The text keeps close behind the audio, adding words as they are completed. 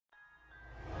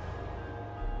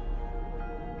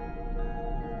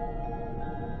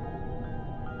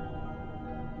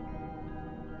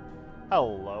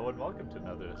Hello and welcome to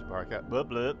another Destiny podcast. Blip,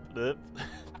 blip, blip.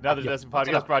 Another Yeah, Destiny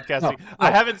podcast no, broadcasting. no,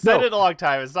 I haven't said no. it in a long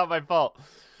time. It's not my fault.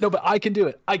 No, but I can do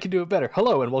it. I can do it better.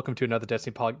 Hello and welcome to another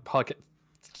Destiny podcast.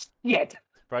 Yet.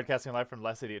 Broadcasting live from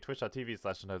Less Idiot,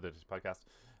 twitch.tv/another Destiny podcast.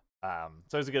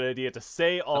 It's always a good idea to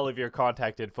say all of your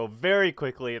contact info very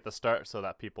quickly at the start so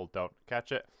that people don't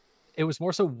catch it. It was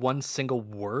more so one single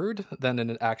word than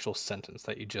an actual sentence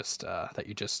that you just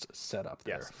set up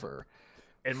there Yes. for.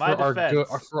 In my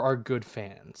defense, for our good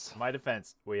fans. in my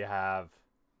defense, we have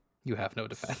You have no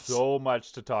defense. so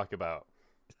much to talk about.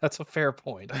 That's a fair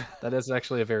point. That is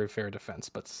actually a very fair defense,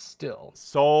 but still.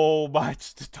 So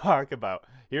much to talk about.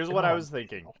 Here's what I God. was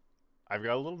thinking. I've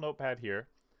got a little notepad here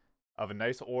of a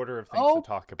nice order of things Oh, to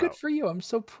talk about. good for you. I'm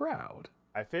so proud.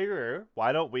 I figure,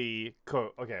 why don't we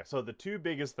okay, so the two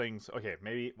biggest things, okay,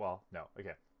 maybe, well, no,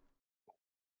 okay.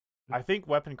 I think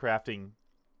weapon crafting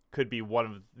could be one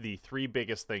of the three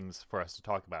biggest things for us to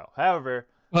talk about. However,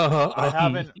 I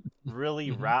haven't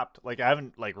really I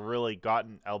haven't really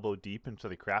gotten elbow deep into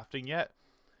the crafting yet.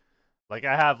 Like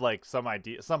I have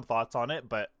some thoughts on it,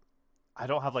 but I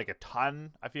don't have a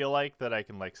ton, I feel like, that I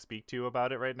can speak to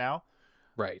about it right now.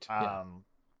 Right. Yeah.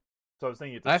 So I was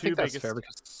thinking I think that's fair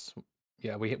because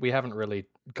we haven't really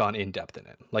gone in depth in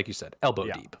it. Like you said, elbow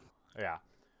deep. Yeah.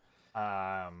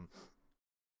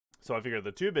 So I figure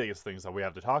the two biggest things that we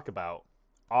have to talk about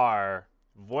are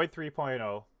Void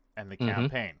 3.0 and the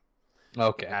campaign.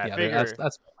 Okay. And yeah, I figure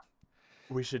that's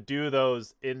we should do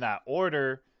those in that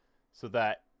order so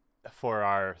that for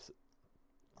our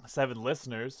 7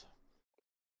 listeners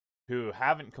who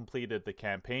haven't completed the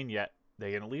campaign yet,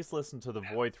 they can at least listen to the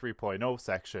Void 3.0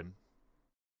 section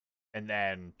and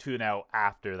then tune out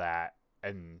after that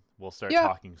and we'll start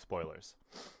talking spoilers.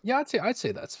 Yeah, I'd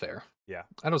say that's fair. Yeah.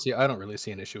 I don't really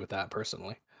see an issue with that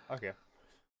personally. Okay.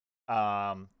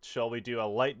 Shall we do a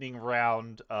lightning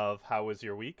round of how was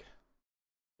your week?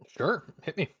 Sure,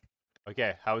 hit me.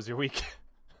 Okay, how was your week?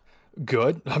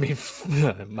 Good. I mean,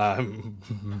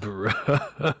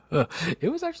 it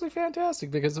was actually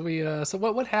fantastic because we. So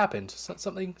what happened?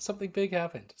 Something big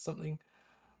happened. Something.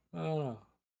 I don't know.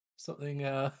 Something.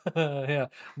 Yeah.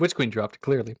 Witch Queen dropped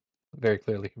clearly. Very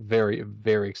clearly. Very,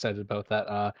 very excited about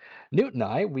that. Newt and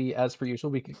I, as per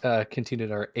usual, we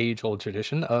continued our age-old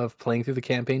tradition of playing through the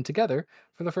campaign together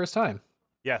for the first time.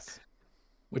 Yes.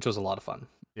 Which was a lot of fun.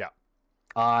 Yeah.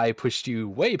 I pushed you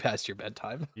way past your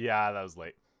bedtime. Yeah, that was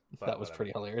late. That was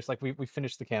pretty hilarious. We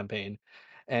finished the campaign,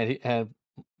 and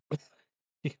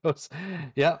he goes,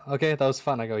 "Yeah, okay, that was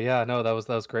fun." I go, "Yeah, no, that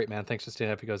was great, man. Thanks for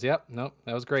staying up." He goes, "Yep, yeah, no,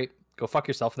 that was great. Go fuck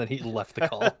yourself." And then he left the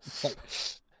call.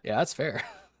 Yeah, that's fair.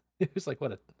 It was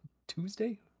what, a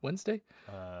Tuesday, Wednesday,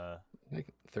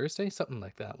 Thursday, something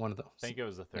like that. One of those. I think it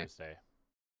was a Thursday.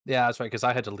 Yeah, that's right. Because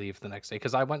I had to leave the next day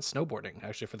because I went snowboarding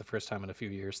actually for the first time in a few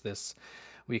years this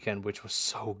weekend, which was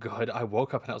so good. I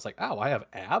woke up and I was like, "Ow, I have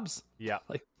abs." Yeah.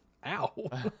 Ow.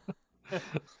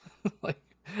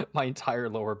 My entire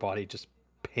lower body just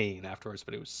pain afterwards,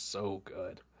 but it was so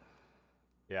good.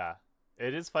 Yeah.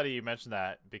 It is funny you mentioned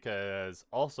that because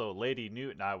also Lady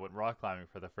Newt and I went rock climbing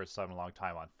for the first time in a long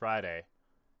time on Friday.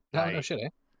 No shit, eh?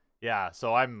 Yeah,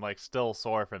 so I'm still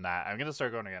sore from that. I'm gonna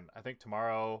start going again. I think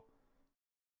tomorrow.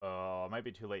 It might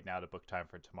be too late now to book time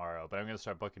for tomorrow, but I'm gonna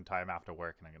start booking time after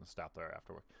work, and I'm gonna stop there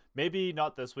after work. Maybe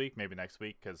not this week, maybe next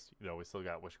week, because we still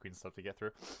got Witch Queen stuff to get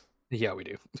through. Yeah, we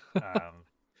do.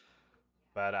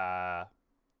 But I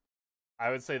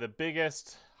would say the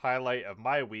biggest highlight of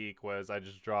my week was I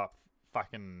just dropped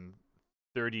fucking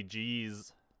 30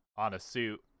 G's on a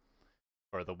suit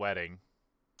for the wedding.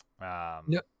 Yeah.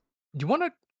 Do you want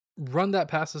to run that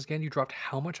past us again? You dropped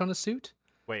how much on a suit?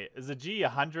 Wait, is a G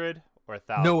 100 or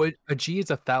 1,000? No, a G is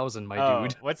 1,000, my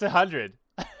dude. What's 100?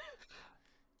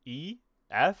 E?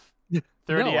 F?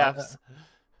 30 Fs.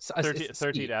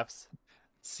 13 Fs.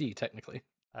 C, technically.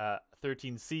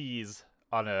 13 Cs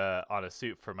on a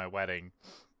suit for my wedding.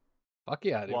 Fuck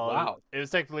yeah, dude. Well, wow. It was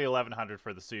technically 1,100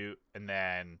 for the suit, and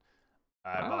then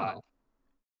I bought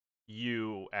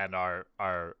you and our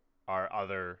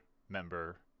other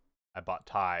member. I bought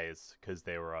ties because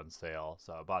they were on sale,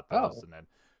 so I bought those, and then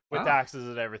with taxes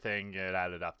and everything, it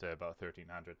added up to about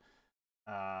 1,300.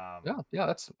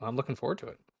 Yeah, I'm looking forward to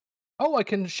it. Oh, I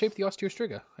can shape the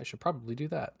Osteostriga. I should probably do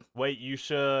that. Wait, you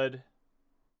should.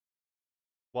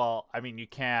 Well, I mean, you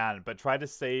can, but try to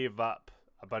save up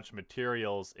a bunch of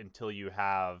materials until you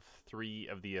have 3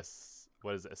 of the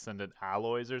Ascendant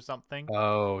alloys or something.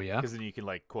 Oh yeah, because then you can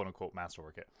quote unquote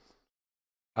masterwork it.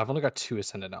 I've only got 2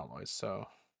 Ascendant alloys, so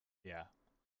yeah.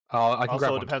 I can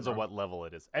also, it depends on what level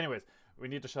it is. Anyways, we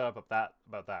need to shut up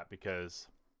about that because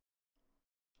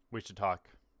we should talk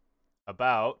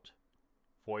about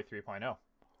Void 3.0.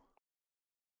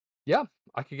 Yeah,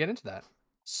 I could get into that.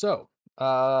 So,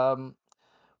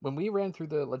 when we ran through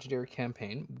the legendary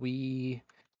campaign,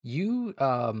 you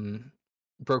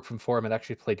broke from form and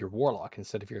actually played your warlock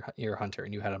instead of your hunter,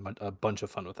 and you had a bunch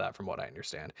of fun with that, from what I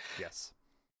understand. Yes.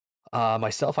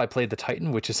 Myself, I played the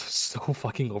Titan, which is so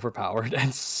fucking overpowered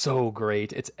and so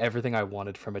great. It's everything I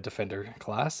wanted from a defender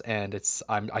class, and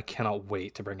I cannot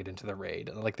wait to bring it into the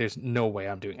raid. Like, there's no way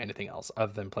I'm doing anything else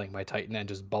other than playing my Titan and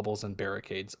just bubbles and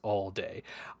barricades all day.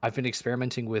 I've been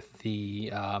experimenting with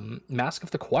the Mask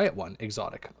of the Quiet One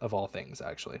exotic of all things,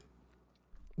 actually.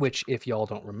 Which, if y'all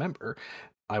don't remember,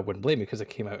 I wouldn't blame you because it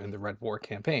came out in the Red War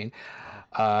campaign.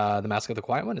 The Mask of the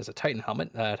Quiet One is a Titan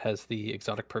helmet that has the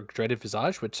exotic perk Dreaded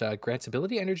Visage, which grants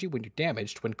ability energy when you're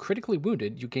damaged. When critically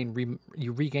wounded,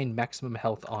 you regain maximum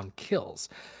health on kills.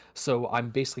 So I'm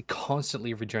basically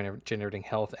constantly regenerating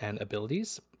health and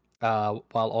abilities, while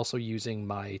also using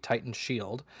my Titan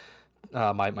shield,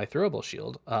 my throwable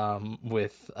shield,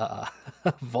 with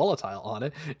volatile on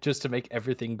it, just to make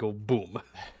everything go boom.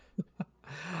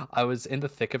 I was in the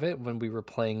thick of it when we were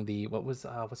playing the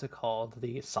what's it called,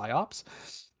 the psyops,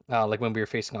 like when we were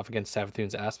facing off against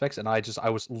Savathun's aspects, and I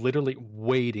was literally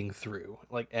wading through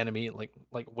like enemy like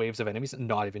waves of enemies, and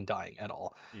not even dying at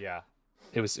all. Yeah.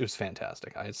 It was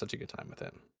fantastic. I had such a good time with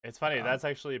it. It's funny. Um, That's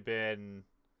actually been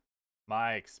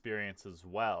my experience as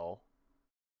well,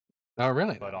 oh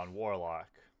really? but No. on Warlock.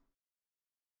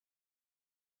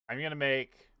 I'm going to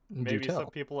make Do maybe some tell.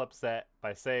 people upset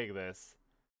by saying this,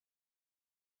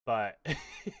 but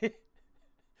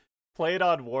played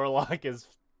on Warlock is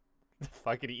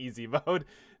fucking easy mode.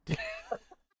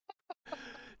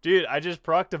 Dude, I just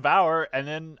proc Devour and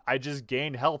then I just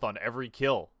gain health on every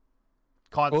kill.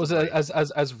 What was it?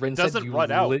 Constantly. As Rin said, Doesn't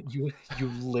run out. You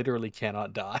literally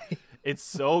cannot die. It's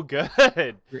so good.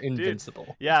 You're Dude.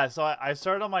 invincible. Yeah, so I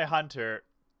started on my hunter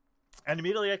and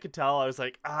immediately I could tell, I was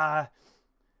like,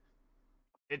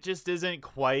 it just isn't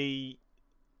quite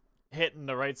hitting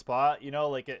the right spot, you know,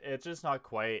 like it's just not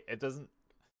quite. It doesn't.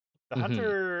 The Hmm.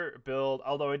 hunter build,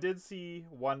 although I did see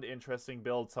one interesting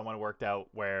build someone worked out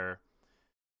where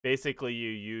basically you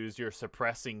use your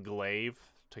suppressing glaive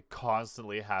to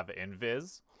constantly have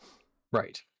invis.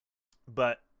 Right.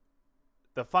 But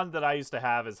the fun that I used to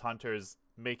have as hunters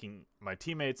making my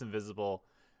teammates invisible,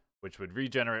 which would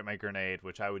regenerate my grenade,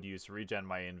 which I would use to regen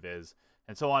my invis,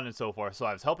 and so on and so forth. So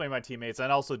I was helping my teammates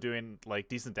and also doing like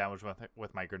decent damage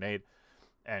with my grenade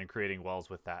and creating wells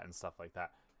with that and stuff like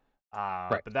that.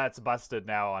 Right. But that's busted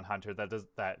now on Hunter. That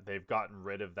they've gotten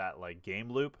rid of that like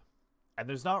game loop, and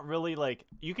there's not really like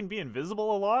you can be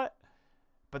invisible a lot,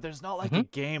 but there's not like a Hmm.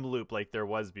 game loop like there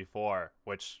was before,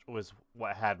 which was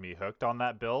what had me hooked on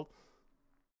that build.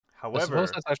 I suppose However,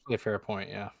 that's actually a fair point.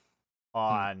 Yeah. Hmm.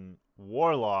 on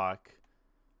Warlock,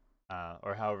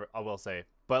 or however I will say,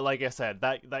 but like I said,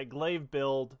 that glaive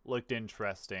build looked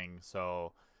interesting,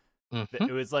 so Hmm.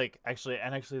 it was like actually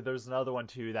there's another one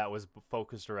too that was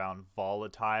focused around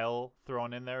volatile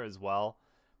thrown in there as well,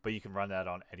 but you can run that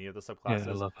on any of the Yeah,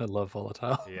 subclasses. I love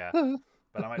volatile. Yeah,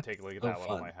 but I might take a look at So that one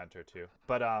on fun. my hunter too.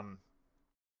 But on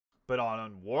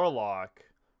Warlock,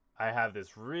 I have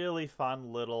this really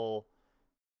fun little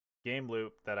game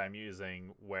loop that I'm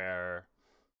using where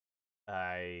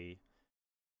I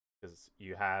because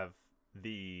you have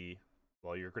the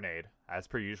your grenade as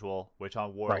per usual, which on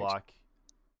Right. Warlock.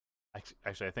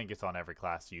 Actually, I think it's on every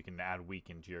class. So you can add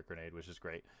weaken to your grenade, which is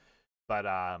great. But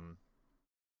I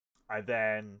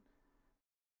then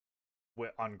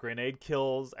on grenade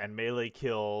kills and melee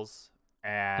kills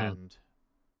Mm. and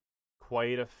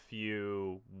quite a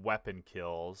few weapon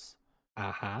kills,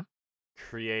 Uh-huh.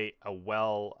 create a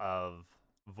well of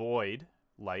void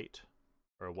light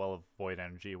or a well of void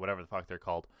energy, whatever the fuck they're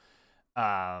called.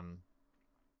 Um,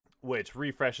 which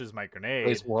refreshes my Blaze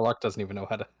grenade. Warlock doesn't even know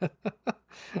how to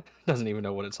doesn't even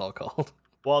know what it's all called.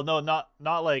 Well, no, not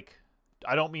like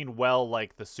I don't mean well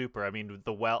like the super. I mean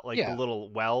the well like the Yeah, little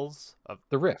wells of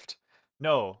the Rift.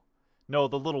 no, no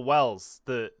the little wells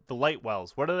the light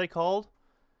wells. What are they called?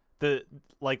 The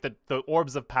like the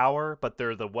orbs of power, but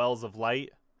they're the wells of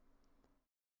light.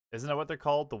 Isn't that what they're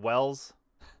called? The wells.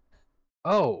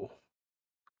 Oh,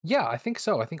 yeah, I think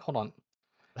so. I think hold on.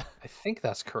 I think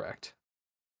that's correct.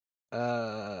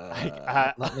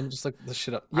 Like Let me just look this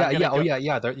shit up. I'm Yeah, gonna yeah, oh go.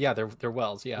 yeah, they're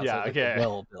wells. Yeah, it's Yeah, like the okay.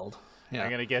 well build. I'm Yeah.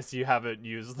 gonna guess you haven't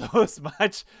used those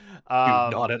much. Dude,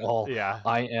 not at all. Yeah,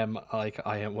 I am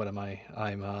what am I?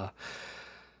 I'm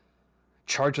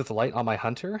charged with the light on my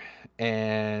hunter,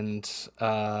 and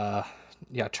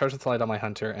yeah, charged with the light on my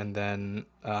hunter, and then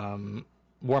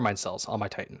Warmind cells on my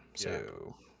Titan. yeah.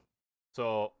 So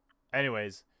So,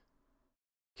 anyways,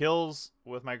 kills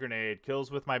with my grenade, kills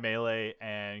with my melee,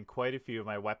 and quite a few of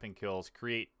my weapon kills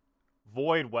create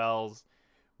void wells,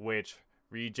 which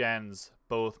regens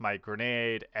both my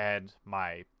grenade and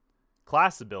my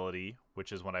class ability,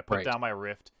 which is when I put Right. down my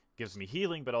rift, gives me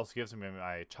healing, but also gives me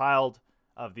my child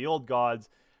of the old gods,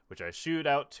 which I shoot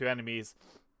out to enemies,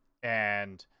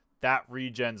 and that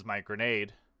regens my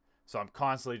grenade. So I'm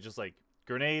constantly just like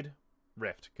grenade,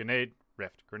 rift, grenade,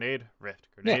 rift, grenade, rift,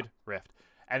 Yeah. grenade, rift.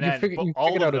 And then but You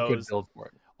figured out a good build for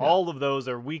it. Yeah. all of those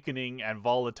are weakening and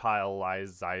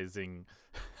volatilizing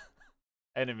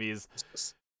enemies.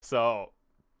 So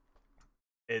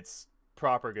it's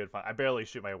proper good fun. I barely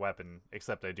shoot my weapon,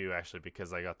 except I do actually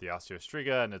because I got the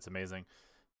Osteostriga and it's amazing.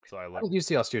 So I I love. haven't used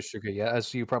the Osteostriga yet,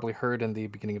 as you probably heard in the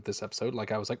beginning of this episode.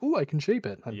 Like I was like, "Oh, I can shape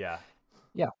it." And Yeah.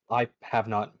 yeah, I have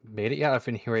not made it yet. I've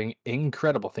been hearing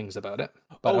incredible things about it.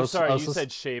 But Oh, sorry, I you was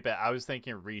said shape it. I was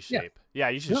thinking yeah, reshape. Yeah,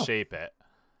 you should no, shape it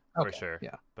for okay, sure.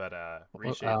 yeah, But Well,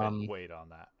 reshape it. Wait on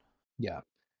that. yeah.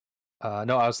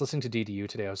 No, I was listening to DDU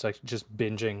today. I was like just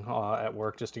binging at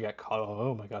work just to get caught.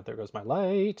 Oh my god, there goes my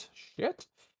light. Shit.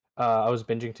 I was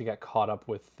binging to get caught up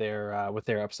with their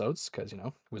episodes because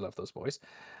we love those boys.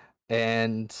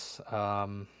 And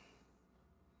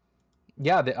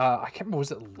yeah, I can't remember.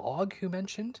 Was it Log who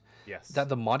mentioned Yes. that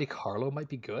the Monte Carlo might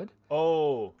be good?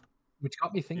 Oh, Which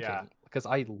got me yeah. thinking because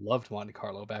I loved Monte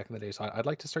Carlo back in the day, so I'd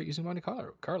like to start using Monte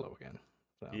Carlo again.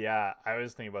 So, Yeah, I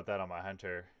was thinking about that on my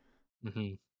hunter.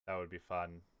 mhm. That would be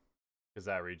fun because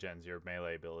that regens your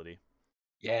melee ability.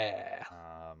 Yeah.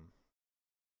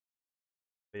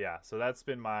 But yeah, so that's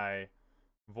been my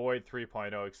Void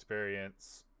 3.0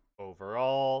 experience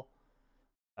overall.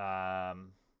 I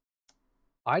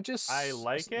I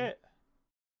like it.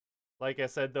 Like I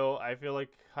said though, I feel like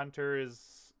Hunter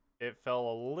it fell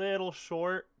a little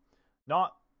short.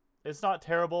 Not it's not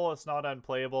terrible, it's not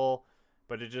unplayable,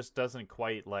 but it just doesn't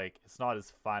quite it's not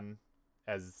as fun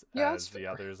Yeah, that's as the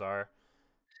fair. others are.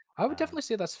 I would Um definitely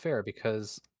say that's fair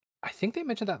because I think they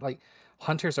mentioned that like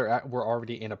hunters were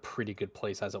already in a pretty good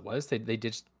place as it was. They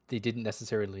didn't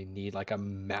necessarily need like a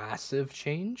massive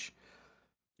change.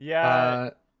 yeah, Uh,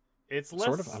 it's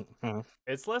sort of. less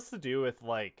it's less to do with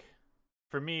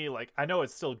for me, I know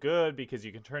it's still good because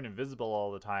you can turn invisible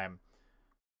all the time,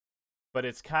 but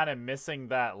it's kind of missing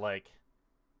that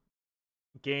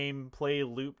gameplay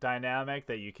loop dynamic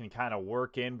that you can kind of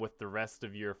work in with the rest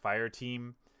of your fire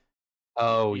team.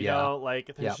 Oh yeah,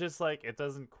 There's yeah. just it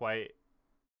doesn't quite.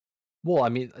 Well, I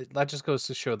mean that just goes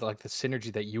to show that like the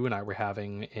synergy that you and I were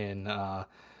having in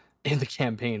the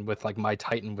campaign with like my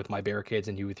Titan with my barricades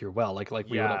and you with your well. Like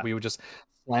Yeah, we would just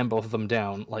slam both of them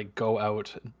down, like go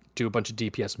out, do a bunch of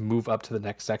DPS, move up to the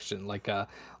next section, like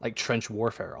trench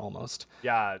warfare almost.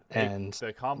 yeah. And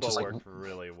The combo just like worked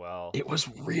really well. it was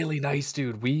really nice,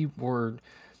 dude. We were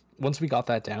once we got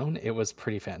that down, it was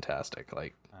pretty fantastic.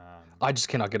 Like Um, I just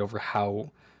cannot get over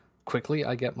how quickly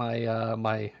I get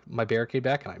my barricade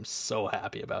back, and I'm so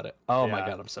happy about it. Oh my yeah,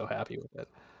 god, I'm so happy with it.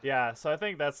 yeah. So I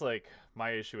think that's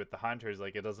my issue with the hunters.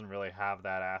 It doesn't really have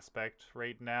that aspect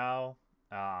right now.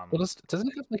 Well, doesn't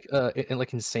it have like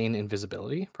like insane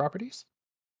invisibility properties?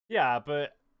 Yeah,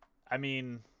 but I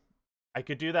mean, I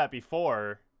could do that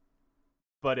before,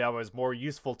 but I was more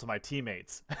useful to my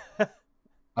teammates.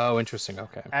 Oh, interesting.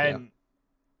 Okay. Yeah. and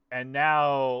and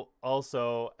now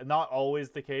also not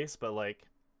always the case, but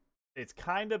it's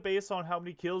kind of based on how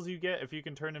many kills you get if you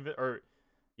can or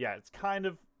yeah, it's kind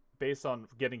of based on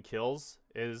getting kills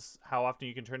is how often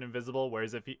you can turn invisible.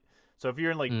 Whereas if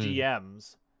you're in Mm.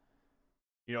 GMs,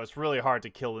 it's really hard to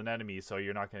kill an enemy, so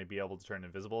you're not going to be able to turn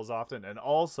invisible as often. And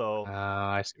also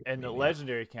I see what in you the mean. Yeah.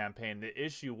 legendary campaign, the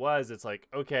issue was it's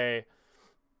okay,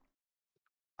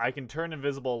 I can turn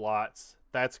invisible lots.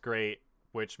 That's great,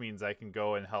 which means I can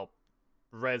go and help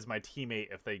res my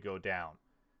teammate if they go down.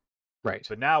 Right.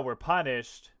 But now we're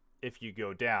punished if you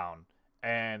go down,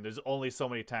 and there's only so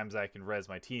many times I can res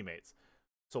my teammates.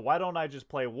 So why don't I just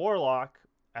play Warlock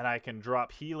and I can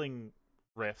drop healing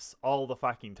rifts all the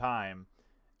fucking time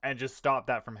and just stop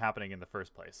that from happening in the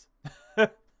first place?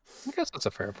 I guess that's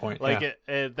a fair point. Like Yeah.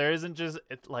 it there isn't just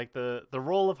the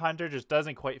role of hunter just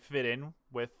doesn't quite fit in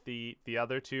with the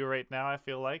other two right now. I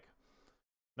feel like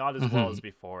not as well Hmm. as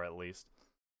before, at least.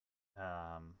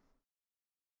 Um,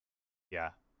 yeah.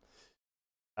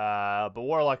 But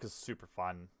warlock is super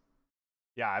fun.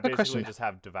 Yeah, I Good basically question. just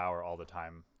have devour all the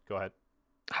time. Go ahead.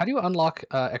 How do you unlock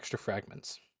extra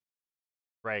fragments?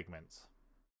 Fragments.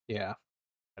 Yeah.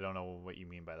 I don't know what you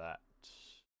mean by that.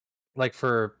 Like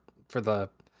for the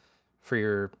for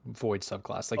your void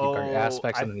subclass, like you've got your Oh,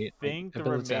 aspects I and then the think the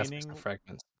ability aspects and remaining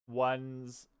fragments.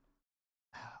 ones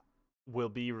will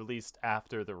be released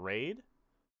after the raid.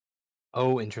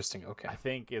 Oh, interesting. I Okay.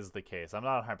 think is the case. I'm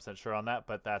not 100% sure on that,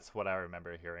 but that's what I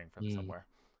remember hearing from Mm. somewhere.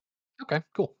 Okay.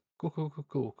 Cool. Cool. Cool. Cool.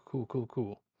 Cool. Cool. Cool.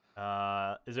 Cool.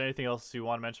 Is there anything else you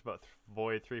want to mention about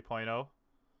Void 3.0?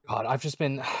 God, I've just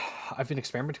been, I've been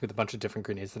experimenting with a bunch of different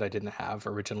grenades that I didn't have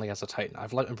originally as a Titan.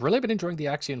 I've really been enjoying the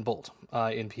Axion Bolt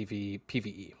in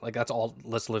PvE. Like that's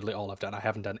literally all I've done. I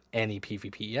haven't done any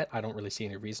PvP yet. I don't really see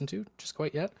any reason to just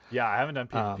quite yet. Yeah, I haven't done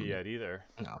PvP Um, yet either.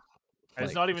 no, And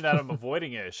it's like not even that I'm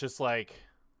avoiding it. It's just like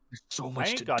there's so I much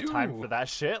ain't to got time do. for that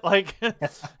shit. Like,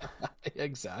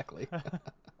 Exactly.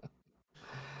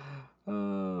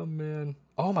 Oh man.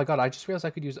 Oh my god, I just realized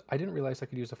I didn't realize I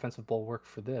could use offensive bulwark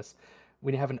for this.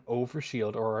 When you have an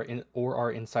overshield or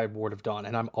our inside ward of dawn,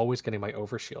 and I'm always getting my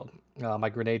overshield. My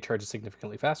grenade charges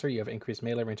significantly faster, you have increased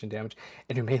melee range and damage,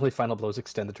 and your melee final blows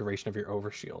extend the duration of your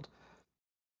overshield.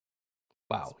 it's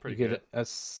Wow, you pretty good.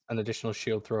 get an additional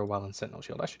shield throw while in Sentinel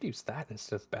Shield. I should use that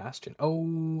instead of Bastion. Oh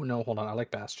no, hold on, I like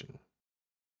Bastion.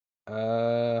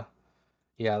 Uh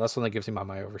yeah, that's one that gives me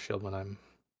my overshield when I'm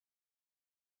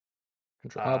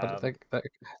control. Oh, but Um, that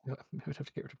we would have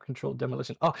to get rid of controlled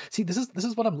demolition. Oh, see, this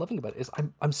is what I'm loving about it is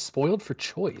I'm spoiled for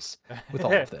choice with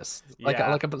all of this.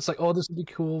 yeah. It's like, oh, this would be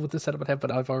cool with this setup I have,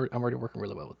 but I'm already working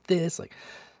really well with this. Like,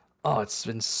 oh, it's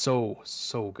been so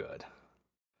good.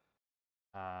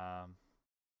 All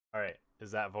right.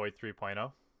 Is that Void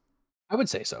 3.0? I would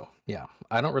say so. Yeah,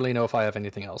 I don't really know if I have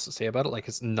anything else to say about it. Like,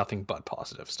 it's nothing but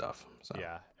positive stuff. So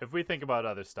Yeah. If we think about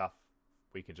other stuff,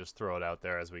 we could just throw it out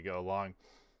there as we go along.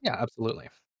 yeah, absolutely.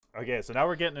 Okay, so now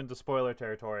we're getting into spoiler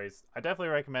territories. I definitely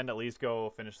recommend at least go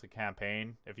finish the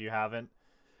campaign if you haven't.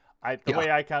 The Yeah.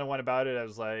 way I kind of went about it, I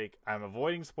was like, I'm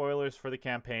avoiding spoilers for the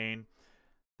campaign.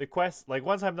 The quest, like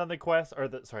once I'm done the quest, or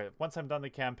the sorry, once I'm done the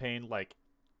campaign, like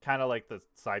kind of like the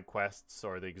side quests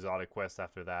or the exotic quests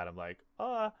after that, I'm like,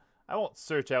 I won't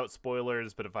search out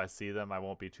spoilers, but if I see them, I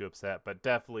won't be too upset. But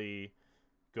definitely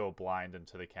go blind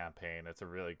into the campaign. It's a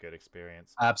really good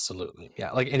experience. Absolutely.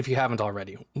 Yeah. Like, and if you haven't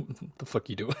already, the fuck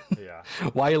you doing? Yeah.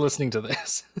 Why are you listening to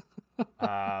this?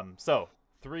 So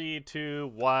 3,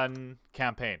 2, 1,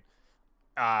 campaign.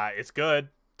 It's good.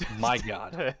 My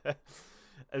God.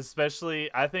 Especially,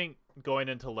 I think going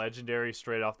into legendary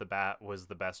straight off the bat was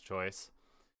the best choice.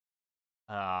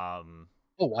 Um,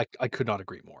 Oh, I could not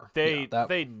agree more. Yeah, they that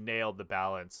they nailed the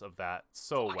balance of that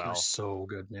so fuck, it was well. so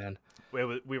good, man.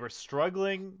 We were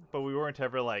struggling, but we weren't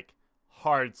ever like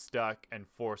hard stuck and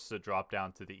forced to drop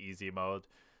down to the easy mode.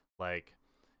 Like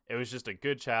it was just a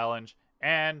good challenge,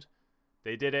 and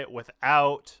they did it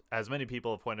without, as many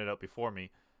people have pointed out before me,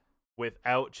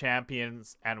 without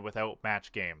champions and without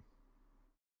match game.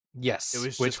 It Yes, was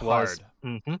just which was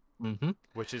hard,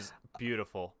 which is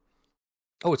beautiful.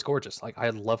 oh, it's gorgeous. Like I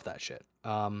love that shit.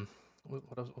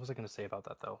 What was I gonna say about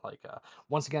that though? Like,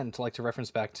 once again, to reference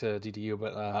back to DDU,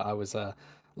 but I was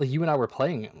like you and I were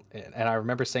playing it, and I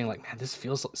remember saying like, man, this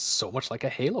feels so much like a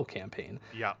Halo campaign.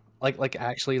 Yeah. Like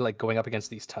actually like going up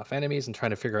against these tough enemies and trying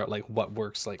to figure out like what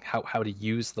works, like how to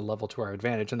use the level to our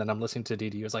advantage. And then I'm listening to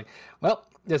DDU. It's like, well,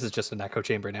 this is just an echo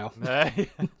chamber now. I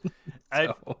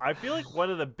So I feel like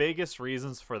one of the biggest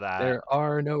reasons for that, there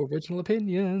are no original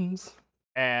opinions.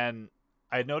 and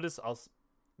I noticed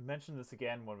mention this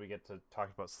again when we get to talk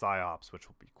about psyops, which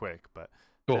will be quick, but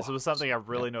this Oh, was something I yeah.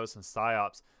 really noticed in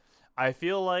psyops. I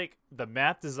feel like the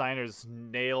map designers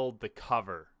nailed the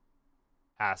cover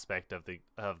aspect of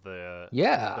Yeah. the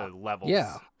Yeah. levels.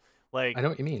 I Like know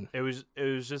what you mean. it was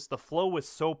just the flow was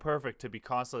so perfect to be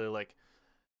constantly like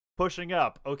pushing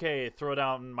up. Okay, throw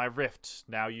down my rift.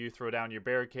 Now you throw down your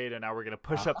barricade, and now we're gonna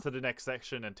push up Uh-huh. to the next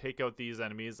section and take out these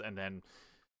enemies, and then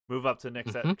move up to the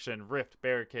next Hmm. section, rift,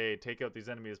 barricade, take out these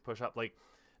enemies, push up. Like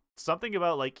something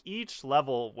about like each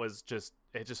level was just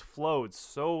it just flowed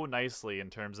so nicely in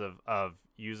terms of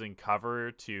using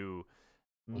cover to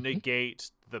Hmm.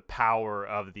 negate the power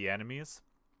of the enemies.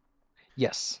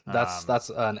 Yes, Um, that's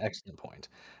an excellent point.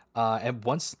 And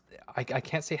once I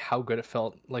can't say how good it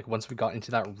felt like once we got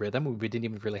into that rhythm, we didn't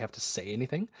even really have to say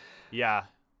anything. yeah,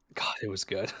 God, it was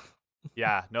good.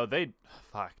 yeah, no, they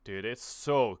fuck, dude, it's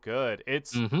so good.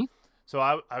 It's Hmm. so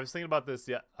I was thinking about this.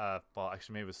 Yeah, well,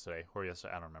 actually, maybe it was today or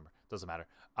yesterday. I don't remember. Doesn't matter.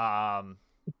 Um,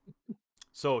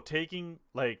 so taking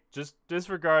like just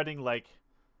disregarding like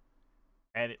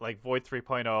and like Void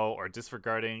 3.0 or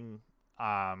disregarding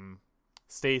um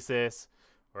stasis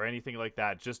or anything like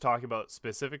that, just talking about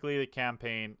specifically the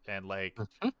campaign and like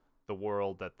Hmm. the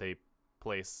world that they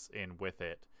place in with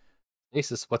it.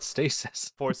 Stasis, what's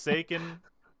stasis? Forsaken,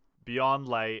 Beyond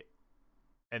Light,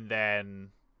 and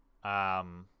then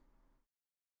um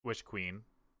Witch Queen.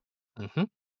 Hmm.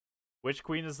 Witch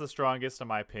Queen is the strongest in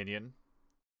my opinion,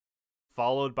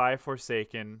 followed by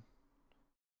Forsaken,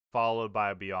 followed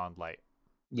by Beyond Light.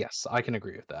 Yes, I can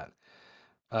agree with that.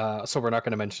 So we're not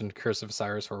going to mention Curse of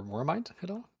Osiris or Warmind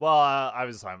at all? Well,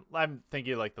 I'm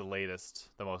thinking like the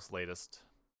most latest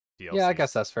DLCs. Yeah, I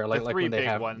guess that's fair. The Like three when they big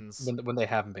have ones. when they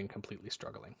haven't been completely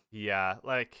struggling. Yeah,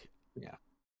 like Yeah.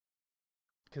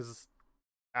 because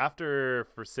after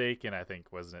Forsaken, I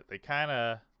think wasn't it? They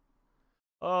kind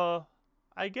of,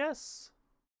 I guess.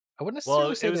 I wouldn't Well,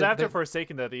 necessarily say it was that after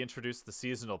Forsaken that they introduced the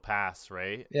seasonal pass,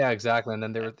 right? Yeah, exactly. And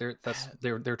then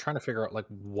they were trying to figure out like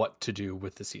what to do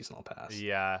with the seasonal pass.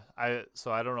 Yeah, I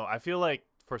don't know. I feel like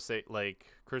like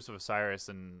Curse of Osiris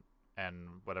and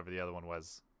whatever the other one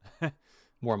was,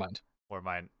 Warmind. or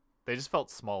mine, they just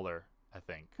felt smaller. I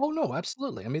think. Oh no,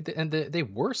 absolutely. I mean, they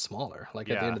were smaller. Like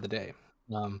at the end of the day,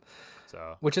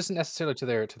 So which isn't necessarily to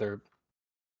their.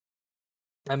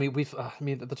 I mean,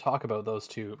 the talk about those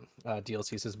two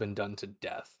DLCs has been done to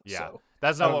death. yeah, So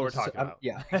that's not what we're talking about.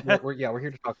 Yeah, we're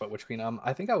here to talk about Witch Queen.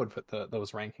 I think I would put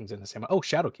those rankings in the same. Oh,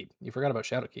 Shadowkeep. You forgot about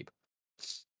Shadowkeep.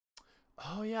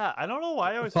 Oh yeah, I don't know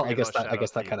why I always Well, forget about I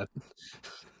guess that Shadowkeep. kind of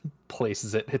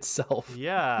places it itself.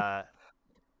 Yeah,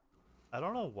 I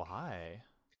don't know why.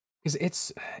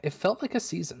 Because it felt like a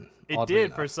season. It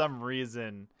did for some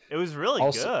reason. It was really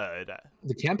good.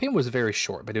 The campaign was very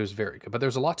short, but it was very good. But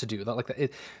there's a lot to do. That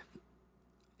like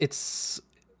it's.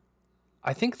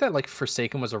 I think that like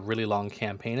Forsaken was a really long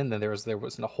campaign, and then there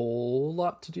wasn't a whole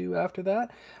lot to do after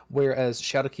that. Whereas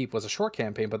Shadowkeep was a short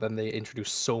campaign, but then they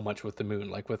introduced so much with the moon,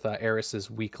 like with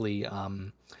Eris's weekly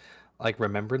like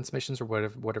remembrance missions or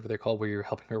whatever they're called, where you're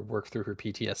helping her work through her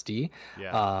PTSD.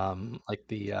 Yeah. Like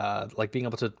the like being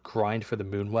able to grind for the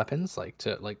moon weapons, like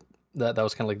to like that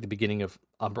was kind of like the beginning of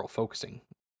Umbral focusing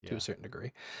to a certain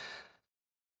degree.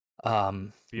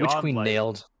 Witch Queen Light,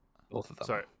 nailed both of them.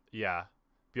 Sorry, yeah.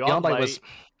 Beyond Light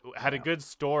had a good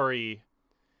story,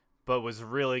 but was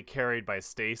really carried by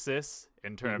stasis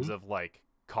in terms of like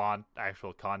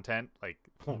actual content, like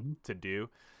to do.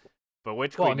 But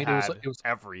Witch Queen had it was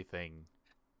everything.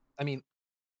 I mean,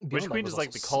 Witch Queen is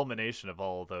like the culmination of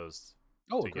all of those.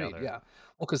 Oh, together. Agreed. Yeah.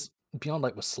 Well, because Beyond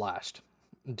Light was slashed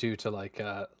due to like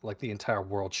the entire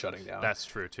world shutting down. That's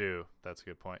true too. That's a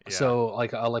good point. Yeah. So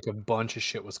like a bunch of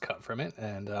shit was cut from it,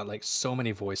 and like so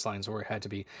many voice lines had to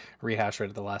be rehashed right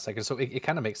at the last second. So it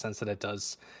kind of makes sense that it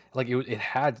does. Like it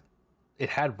had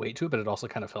weight to it, but it also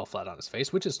kind of fell flat on its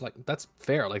face, which is like that's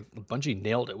fair. Like Bungie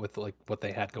nailed it with like what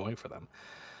they had going for them.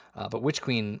 But Witch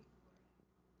Queen,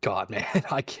 God man,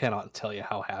 I cannot tell you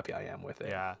how happy I am with it.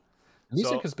 Yeah.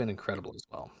 Music has been incredible as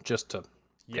well. Just to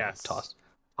toss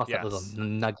that little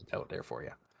nugget out there for you.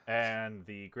 And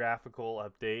the graphical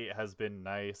update has been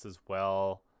nice as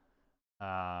well.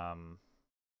 Okay,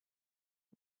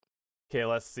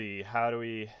 let's see. How do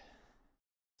we?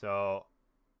 So,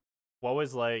 what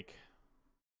was like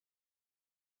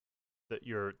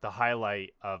the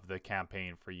highlight of the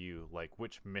campaign for you? Like,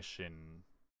 which mission?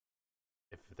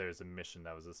 If there's a mission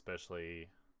that was especially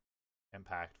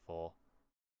impactful,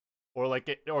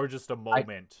 or just a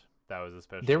moment that was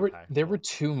especially impactful. There were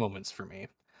two moments for me.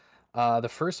 The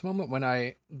first moment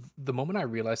the moment I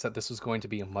realized that this was going to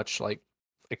be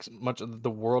the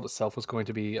world itself was going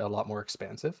to be a lot more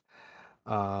expansive.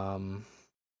 Hold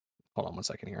on 1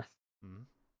 second here.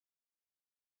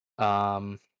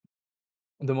 Mm-hmm.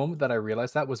 The moment that I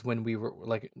realized that was when we were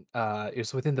like, it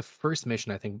was within the first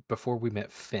mission, I think, before we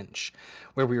met Finch,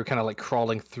 where we were kind of like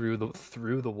crawling through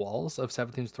the walls of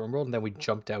Savathûn's Throne World, and then we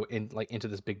jumped out into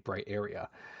this big bright area.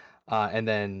 And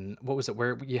then what was it?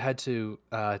 Where you had to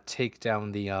take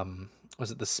down the was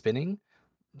it the spinning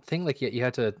thing? Like you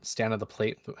had to stand on the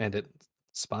plate and it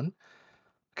spun,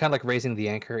 kind of like raising the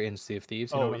anchor in Sea of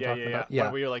Thieves. You know what I'm talking about? Yeah.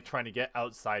 Where we were like trying to get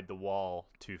outside the wall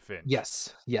to Finch.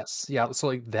 Yes, yeah. So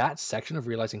like that section of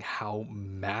realizing how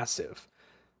massive,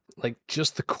 like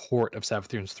just the court of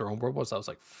Savathûn's Throne World was, I was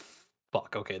like,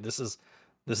 fuck. Okay, this is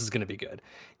going to be good.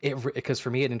 Because for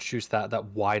me, it introduced that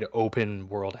wide open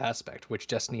world aspect, which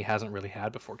Destiny hasn't really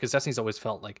had before. Because Destiny's always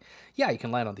felt like, yeah, you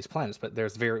can land on these planets, but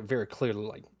there's very, very clearly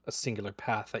like a singular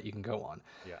path that you can go on.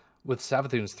 Yeah. With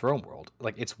Savathûn's Throne World,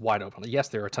 like it's wide open. Yes,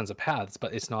 there are tons of paths,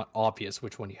 but it's not obvious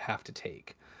which one you have to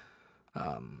take.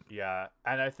 Yeah,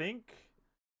 and I think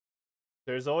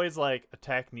there's always like a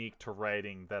technique to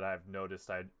writing that I've noticed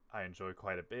I enjoy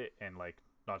quite a bit, and like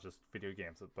not just video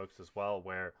games but books as well,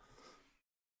 where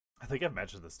I think I've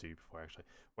mentioned this to you before actually,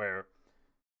 where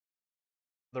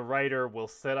the writer will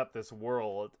set up this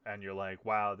world and you're like,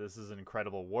 wow, this is an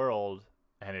incredible world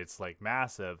and it's like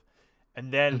massive,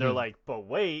 and then they're like, but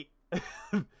wait,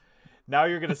 now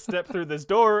you're gonna step through this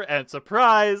door and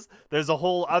surprise, there's a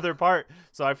whole other part.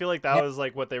 So I feel like that was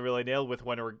like what they really nailed with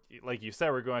when we're, like you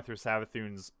said, we're going through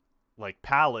Savathûn's like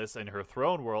palace and her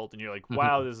throne world, and you're like,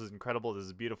 wow, Mhm. this is incredible, this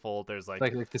is beautiful. There's Like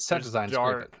the set design is great,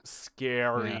 but dark, yeah.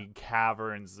 scary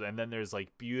caverns, and then there's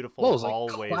like beautiful Well, it was like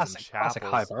hallways and classic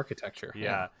hive chapels. architecture. Yeah.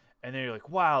 Yeah. And then you're like,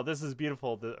 wow, this is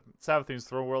beautiful. The Savathun's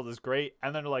throne world is great.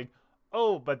 And then they're like,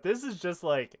 oh, but this is just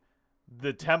like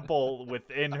the temple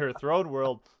within her throne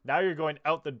world. Now you're going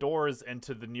out the doors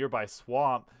into the nearby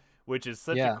swamp, which is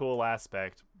such a Yeah. cool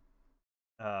aspect.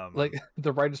 Like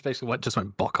the writers basically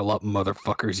went buckle up,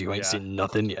 motherfuckers, you ain't Yeah. seen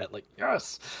nothing yet. Like,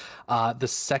 yes. The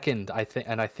second I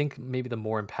think maybe the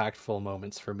more impactful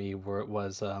moments for me were it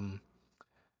was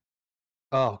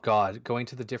oh god, going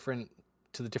to the different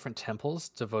temples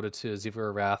devoted to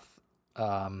Xivu Arath,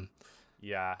 um,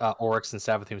 Yeah. Oryx and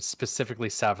Savathun, specifically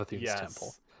Savathun's temple.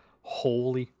 Yes.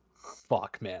 Holy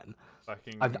fuck, man!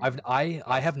 Fucking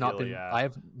I have not been. Osgiliath. I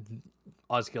have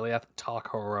Osgiliath,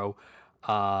 Takoro,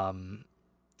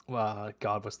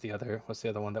 God, what's the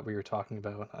other one that we were talking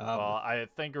about? Well, I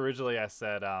think originally I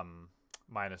said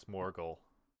minus Morgul.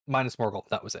 Minus Morgul,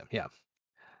 that was it. Yeah.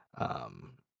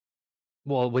 Um,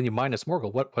 well, when you minus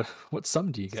Morgul, what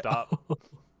sum do you get? Stop.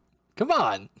 Come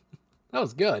on, that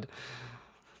was good.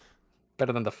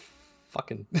 Better than the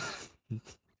fucking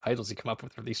titles you come up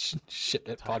with for these shit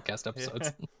podcast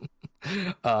episodes.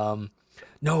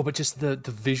 No, but just the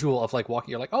visual of like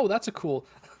walking, you're like, oh, that's a cool.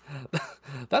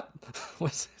 That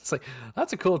was it's like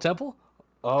that's a cool temple.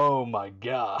 Oh my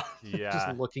god! Yeah.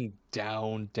 Just looking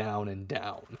down, down, and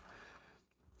down.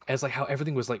 And it's like how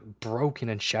everything was like broken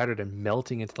and shattered and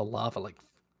melting into the lava. Like,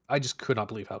 I just could not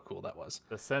believe how cool that was.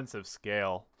 The sense of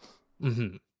scale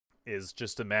Mm-hmm. is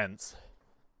just immense.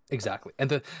 Exactly, and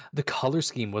the color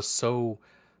scheme was so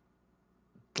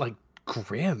like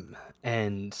grim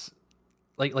and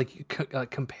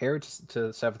compared to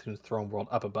Savathun's throne world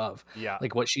up above, Yeah.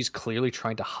 like what she's clearly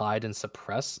trying to hide and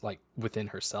suppress, like within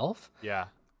herself. Yeah.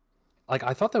 Like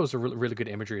I thought that was a really good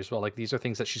imagery as well. Like these are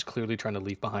things that she's clearly trying to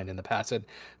leave behind in the past, and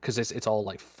because it's all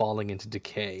like falling into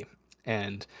decay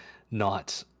and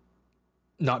not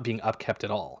being upkept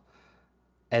at all.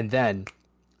 And then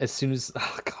as soon as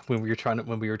oh God, when we were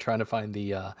trying to find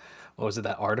the what was it,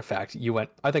 that artifact, you went,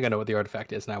 I think I know what the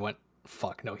artifact is, and I went,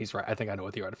 fuck no, he's right, I think I know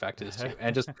what the artifact is too,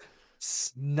 and just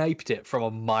sniped it from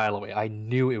a mile away. I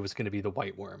knew it was going to be the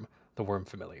white worm, the worm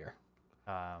familiar.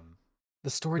 Um The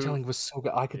storytelling was so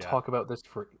good. I could yeah. talk about this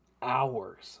for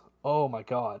hours. Oh my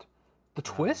god. The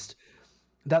Um, twist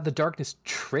that the darkness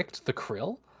tricked the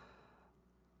Krill,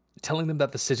 telling them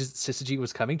that the Syzygy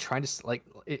was coming, trying to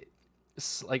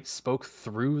like spoke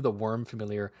through the worm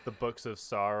familiar, the books of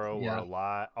sorrow Yeah.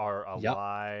 are a Yep.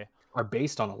 lie. are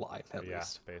based on a lie, at Yeah,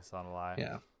 least. based on a lie.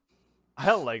 Yeah.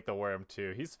 I like the worm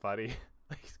too. He's funny.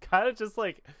 He's kind of just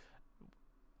like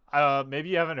maybe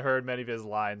you haven't heard many of his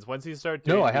lines. Once you start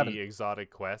doing No, I the haven't. exotic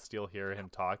quest, you'll hear him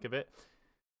talk a bit.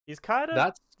 He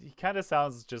kind of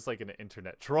sounds just like an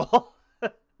internet troll.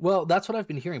 Well, that's what I've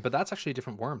been hearing, but that's actually a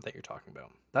different worm that you're talking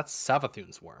about. That's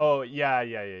Savathun's worm. Oh, yeah.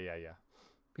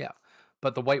 Yeah.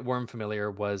 But the white worm familiar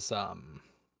was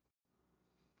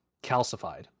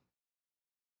calcified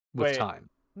with Wait. time.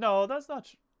 No, that's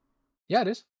not Yeah, it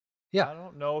is. Yeah. I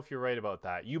don't know if you're right about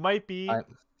that. You might be,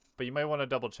 but you might want to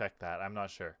double check that. I'm not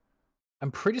sure.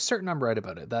 I'm pretty certain I'm right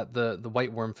about it, that the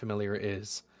white worm familiar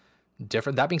is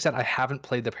different. That being said, I haven't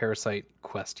played the Parasite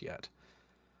quest yet.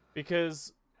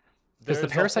 Because the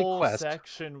there's Parasite a whole quest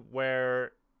section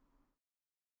where,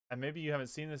 and maybe you haven't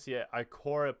seen this yet,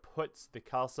 Ikora puts the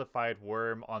calcified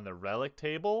worm on the relic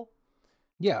table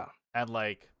Yeah. and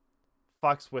like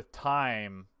fucks with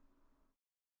time.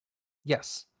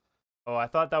 Yes. Oh, I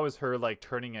thought that was her like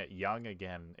turning it young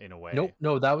again in a way. Nope.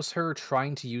 No, that was her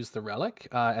trying to use the relic,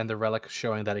 and the relic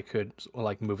showing that it could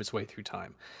like move its way through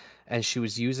time, and she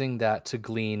was using that to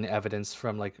glean evidence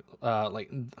from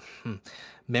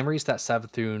memories that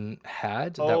Savathun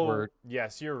had that were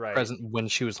yes, you're right. present when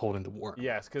she was holding the worm.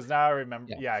 Yes, because now I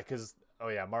remember. Yeah. Yeah, because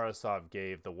Marasov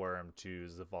gave the worm to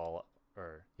Zavala,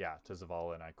 to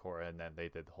Zavala and Ikora, and then they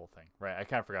did the whole thing. Right, I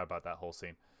kind of forgot about that whole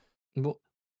scene.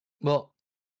 Well,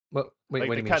 wait, Like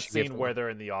what do the you mean? cutscene where they're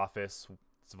in the office,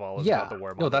 Zavala's got the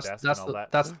worm on the desk and all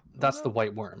that. That's the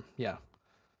white worm. Yeah.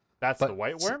 That's the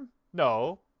white worm?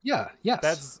 No. Yeah.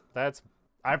 Yes. That's.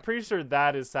 I'm pretty sure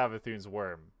that is Savathun's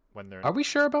worm when they're. Are we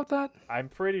sure about that? I'm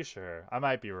pretty sure. I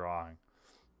might be wrong.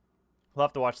 We'll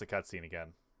have to watch the cutscene again.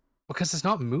 Because it's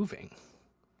not moving.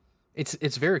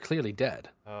 It's very clearly dead.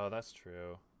 Oh, that's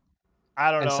true.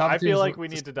 I don't know. I feel like we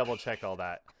need to double check all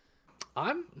that.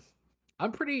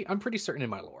 I'm pretty certain in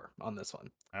my lore on this one.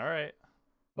 All right.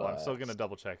 But Well, I'm still gonna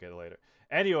double check it later.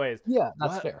 Anyways, yeah,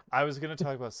 that's fair. I was gonna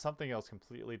talk about something else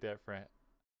completely different.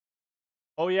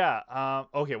 Oh yeah.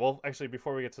 Okay. Well, actually,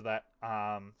 before we get to that,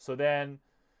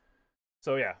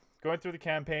 so yeah, going through the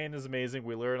campaign is amazing.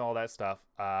 We learn all that stuff.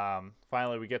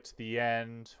 Finally, we get to the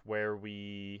end where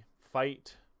we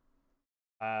fight.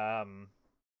 Um,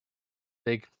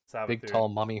 Big, big, tall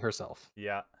Savathun. mummy herself.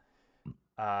 Yeah.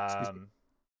 Excuse me. Um,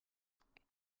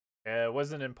 it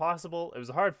wasn't impossible. It was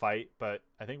a hard fight, but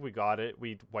I think we got it.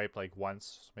 We wiped like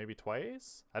once, maybe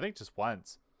twice. I think just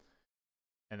once,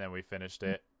 and then we finished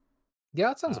it. Yeah,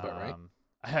 that sounds about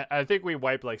right. I think we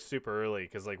wiped like super early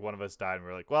because like one of us died, and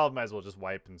we are like, well, might as well just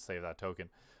wipe and save that token.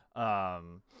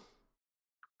 Um,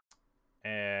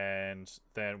 and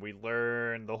then we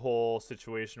learn the whole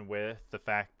situation with the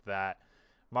fact that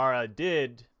Mara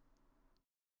did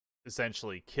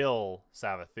essentially kill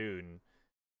Savathun,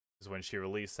 is when she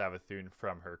released Savathun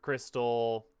from her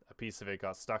crystal. A piece of it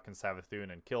got stuck in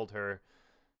Savathun and killed her,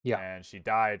 Yeah, and she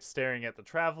died staring at the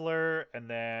traveler. And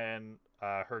then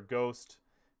her ghost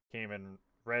came and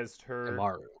rezzed her,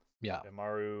 Imaru. Yeah,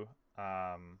 Imaru.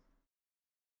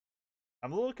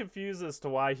 I'm a little confused as to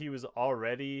why he was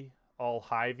already all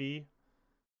hivey.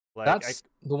 Like, that's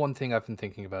the one thing I've been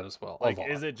thinking about as well. A is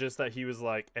lot. it just that he was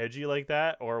like edgy like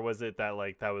that, or was it that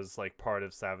like that was like part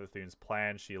of Savathun's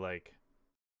plan? She like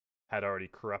had already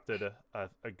corrupted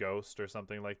a ghost or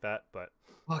something like that. But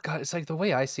Well, God, it's like the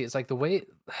way I see it, it's like the way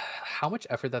how much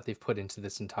effort that they've put into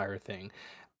this entire thing.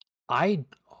 I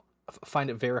find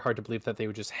it very hard to believe that they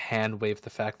would just hand wave the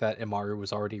fact that Imaru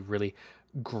was already really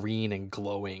green and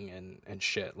glowing and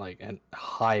shit, like, and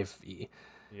hivey.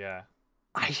 yeah,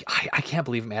 I can't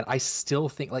believe it, man. I still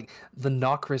think like the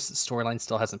Nokris storyline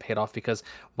still hasn't paid off because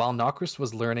while Nokris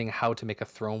was learning how to make a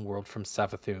throne world from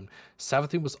Savathun,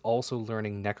 Savathun was also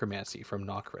learning necromancy from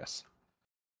Nokris.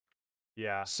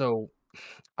 yeah, So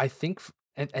I think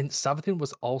and Savathun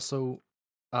was also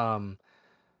um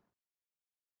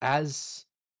as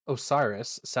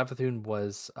Osiris, Savathun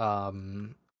was oh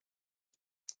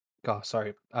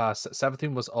sorry.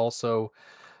 Savathun was also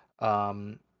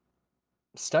um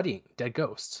studying dead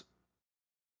ghosts.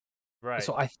 right,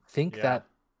 So I think yeah, that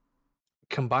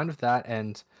combined with that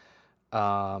and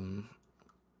um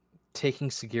taking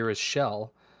Sagira's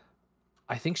shell,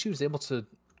 I think she was able to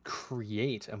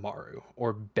create Amaru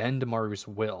or bend Amaru's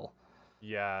will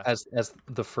yeah. as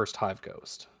the first Hive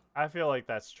Ghost. I feel like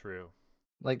that's true.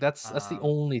 Like that's the Um,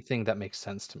 only thing that makes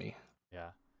sense to me. yeah.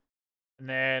 And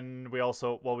then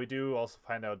we do also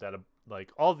find out that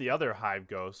like all the other hive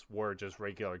ghosts were just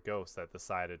regular ghosts that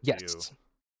decided to Yes,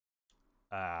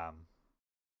 um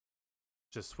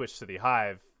just switch to the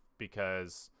hive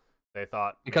because they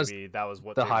thought because maybe that was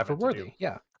what the they were Hive were meant to do. worthy.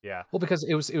 Yeah. Yeah, Well, because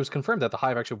it was confirmed that the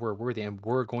Hive actually were worthy and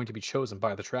were going to be chosen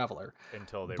by the Traveler,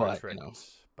 until they were but tricked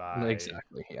by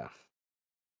exactly, yeah,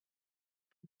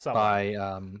 someone,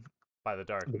 by by the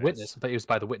the Witness, darkness. but it was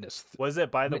by the Witness. Was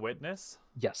it by the Wit- witness?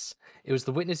 yes, it was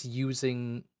the Witness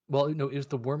using. Well, no, it was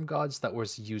the Worm Gods that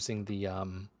was using the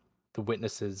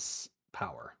Witness's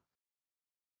power.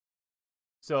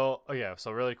 So, oh yeah, so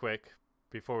really quick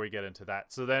before we get into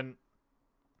that. So then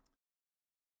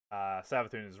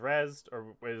Savathun is rezzed,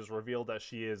 or it is revealed that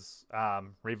she is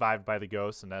revived by the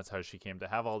ghost, and that's how she came to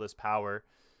have all this power.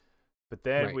 But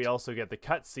then we Right. also get the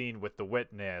cutscene with the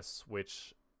witness,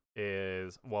 which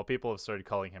is, well, people have started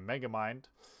calling him Megamind.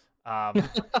 Um,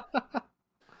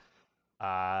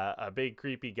 a big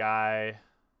creepy guy.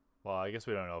 Well, I guess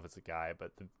we don't know if it's a guy,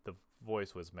 but the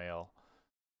voice was male.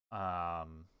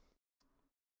 Um,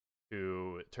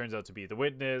 who turns out to be the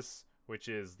witness, which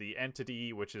is the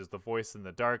entity, which is the voice in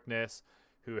the darkness,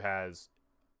 who has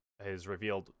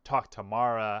revealed talk to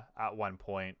Mara at one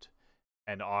point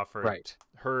and offered Right.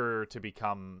 her to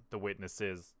become the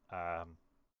witness's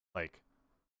like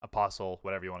apostle,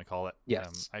 whatever you want to call it.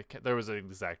 Yes. There was an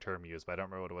exact term used, but I don't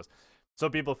remember what it was. So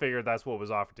people figured that's what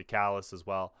was offered to Callus as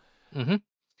well. Hmm.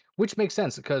 Which makes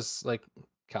sense because like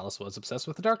Callus was obsessed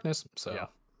with the darkness. Yeah.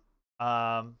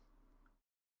 So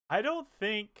I don't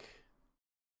think,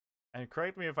 and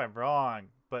correct me if I'm wrong,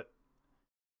 but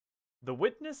the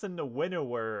witness and the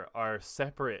winnower are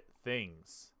separate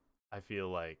things. I feel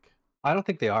like I don't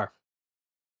think they are.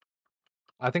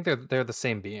 I think they're the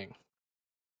same being.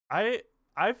 I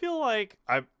I feel like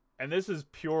I'm, and this is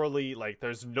purely like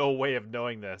there's no way of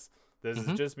knowing this. This is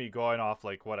Hmm. just me going off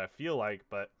like what I feel like,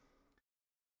 but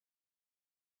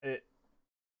it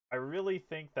I really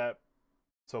think that,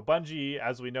 so Bungie,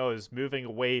 as we know, is moving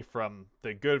away from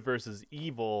the good versus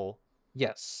evil,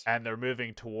 Yes. and they're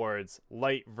moving towards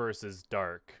light versus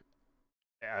dark,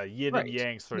 yin and Right.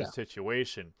 yang sort of Yeah.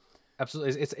 situation.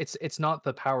 Absolutely. It's not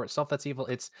the power itself that's evil.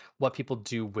 It's what people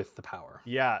do with the power.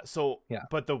 Yeah. So, Yeah.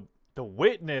 but the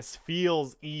witness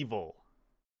feels evil.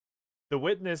 the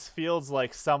witness feels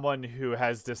like someone who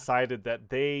has decided that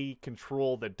they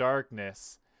control the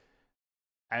darkness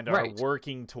and are Right.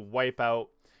 working to wipe out,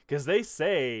 because they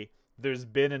say there's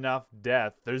been enough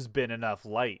death, there's been enough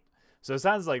light. So it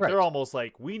sounds like Right. they're almost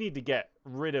like, we need to get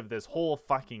rid of this whole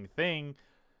fucking thing.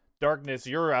 Darkness,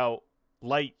 you're out.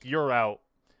 Light, you're out.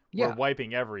 We're Yeah.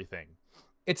 wiping everything.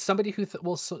 It's somebody who,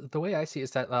 well, so the way I see it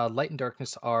is that light and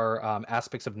darkness are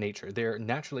aspects of nature. They're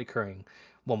naturally occurring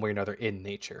one way or another in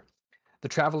nature. The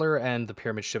Traveler and the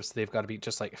Pyramid ships, they've got to be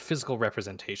just like physical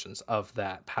representations of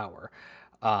that power.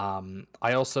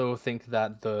 I also think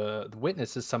that the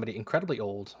Witness is somebody incredibly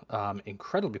old,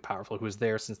 incredibly powerful, who was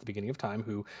there since the beginning of time,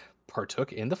 who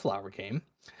partook in the Flower Game,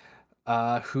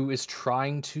 who is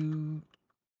trying to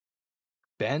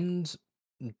bend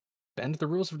bend the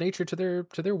rules of nature to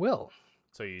their will.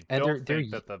 So you And don't they're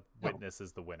think that the no, witness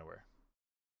is the winner?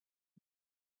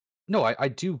 no, I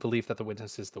do believe that the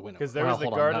Witness is the winner. Because there Well, was the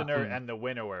hold on, not gardener and the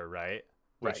winnower, right?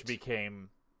 Which right, became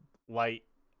light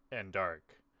and dark.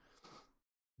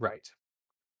 right.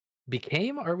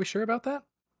 Became? Are we sure about that?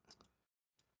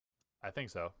 I think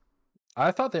so.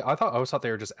 I always thought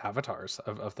they were just avatars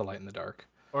of the light and the dark.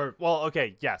 Or, well,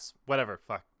 okay, yes, whatever.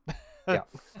 Fuck. Yeah.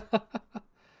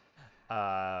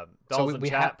 So Dolls in we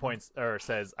chat have points or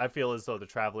says, I feel as though the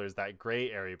Traveler is that gray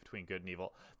area between good and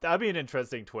evil. That'd be an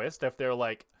interesting twist if they're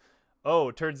like, oh,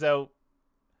 it turns out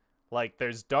like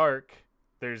there's dark,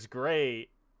 there's gray,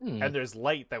 hmm, and there's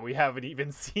light that we haven't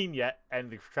even seen yet, and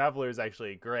the Traveler is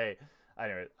actually gray.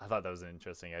 Anyway, I thought that was an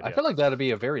interesting I idea. feel like that'd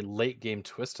be a very late game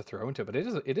twist to throw into, but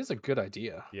it is a good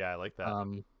idea. Yeah, I like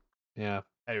that. Yeah.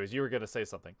 Anyways, you were gonna say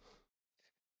something.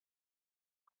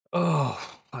 Oh,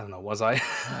 I don't know. Was I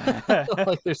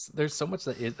like there's so much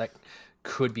that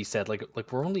could be said. Like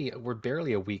we're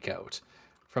barely a week out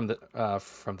from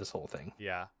this whole thing.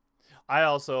 Yeah. I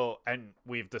also, and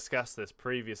we've discussed this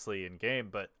previously in game,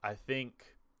 but I think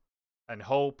and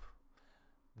hope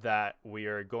that we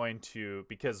are going to,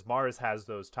 because Mars has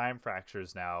those time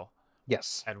fractures now,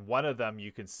 Yes. and one of them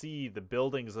you can see the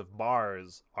buildings of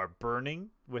Mars are burning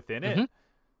within it, Hmm.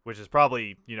 which is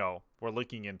probably, we're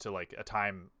looking into like a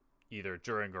time either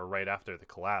during or right after the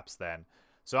collapse then.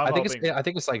 So I'm hoping, I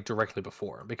think it's like directly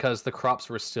before because the crops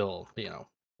were still,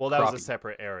 well, that was a croppy.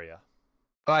 separate area.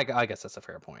 I guess that's a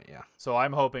fair point. Yeah. So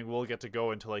I'm hoping we'll get to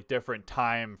go into like different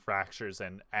time fractures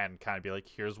and kind of be like,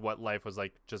 here's what life was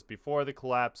like just before the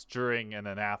collapse, during, and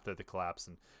then after the collapse,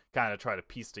 and kind of try to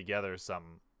piece together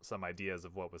some ideas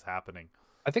of what was happening.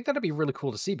 I think that'd be really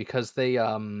cool to see because they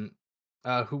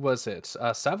who was it?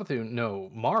 Savathun, no,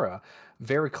 Mara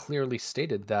very clearly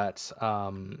stated that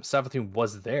Savathun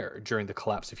was there during the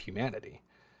collapse of humanity.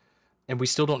 And we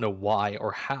still don't know why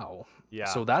or how. Yeah,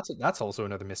 So that's also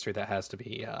another mystery that has to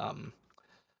be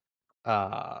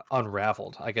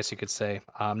unraveled, I guess you could say.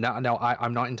 I'm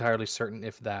not entirely certain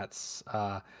if that's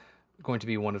going to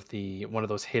be one of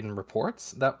those hidden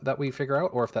reports that we figure out,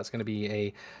 or if that's going to be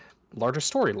a larger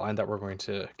storyline that we're going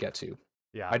to get to.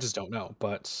 yeah, I just don't know,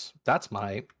 but that's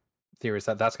my theory is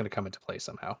that that's going to come into play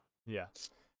somehow. yeah.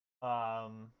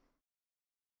 Um,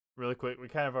 really quick, we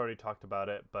kind of already talked about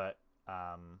it, but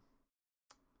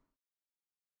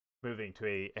moving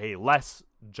to a less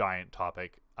giant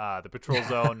topic, the patrol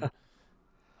zone.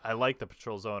 I like the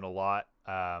patrol zone a lot,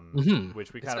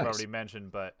 which we It's kind of nice. already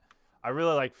mentioned, but I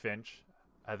really like Finch.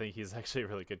 I think he's actually a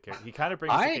really good character. He kind of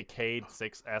brings I like a Cade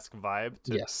 6-esque vibe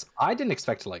to. Yes, I didn't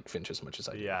expect to like Finch as much as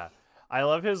I do. Yeah. I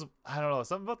love his, I don't know,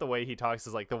 something about the way he talks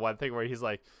is like the one thing where he's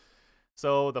like,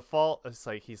 so the fall, it's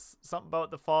like he's something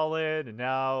about the fallen, and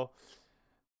now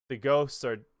the ghosts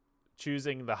are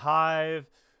choosing the hive.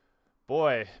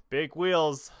 Boy, big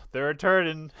wheels, they're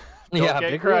turning. Don't Yeah,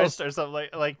 get big crushed wheels. or something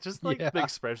like just like the Yeah.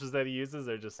 expressions that he uses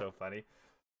are just so funny.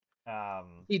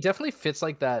 He definitely fits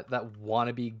like that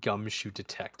wannabe gumshoe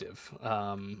detective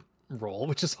role,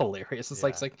 which is hilarious. Yeah.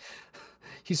 It's like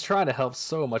he's trying to help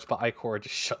so much, but Ikora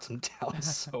just shuts him down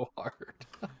so hard.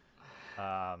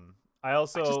 I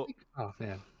also oh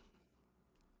man.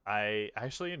 I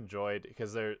actually enjoyed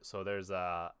because there's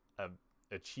a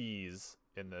cheese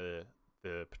in the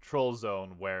patrol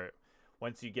zone where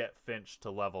once you get Finch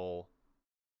to level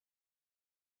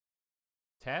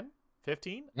 10,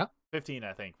 15? Yeah. 15,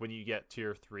 I think, when you get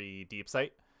tier 3 deep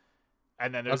sight.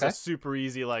 And then there's Okay. a super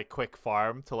easy like quick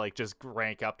farm to like just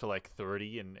rank up to like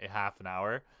 30 in a half an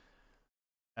hour.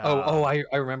 I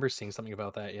remember seeing something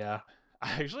about that. Yeah.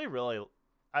 I actually really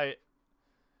I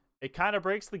it kind of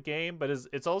breaks the game, but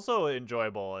it's also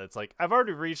enjoyable. It's like I've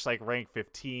already reached like rank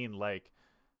 15. Like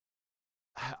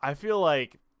I feel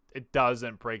like it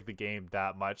doesn't break the game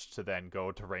that much to then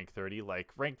go to rank 30.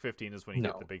 Like rank 15 is when you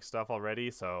get No. the big stuff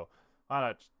already. So why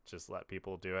not just let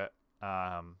people do it?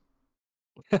 Um,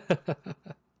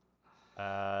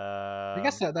 I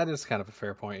guess um, that is kind of a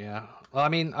fair point, yeah. Well, I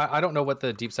mean, I don't know what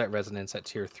the deep site resonance at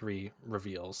tier 3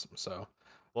 reveals, so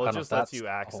well, I it don't know if just lets that's you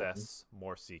a whole thing. access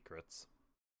more secrets.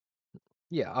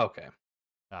 Yeah, okay.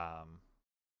 Um,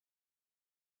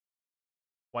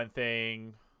 one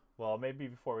thing, well, maybe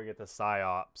before we get to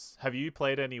psyops, have you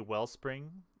played any Wellspring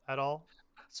at all?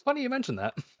 It's funny you mentioned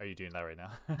that. Are you doing that right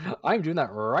now? I'm doing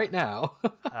that right now.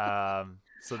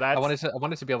 So that's I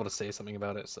wanted to be able to say something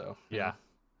about it, so yeah. yeah,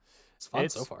 It's fun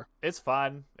so it's far. it's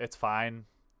fun. It's fine.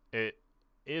 It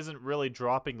isn't really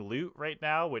dropping loot right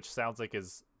now, which sounds like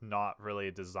is not really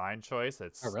a design choice. Oh,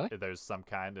 It's really? there's some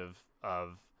kind of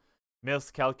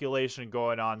miscalculation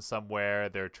going on somewhere.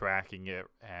 They're tracking it,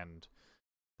 and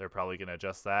they're probably gonna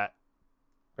adjust that.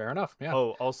 Fair enough. Yeah. Oh,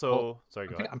 Well, also, sorry,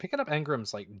 go ahead. I'm picking up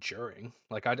engrams like during.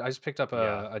 Like I just picked up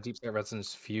Yeah, a deep site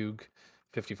resonance fugue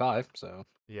 55, so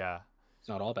yeah. it's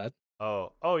not all bad.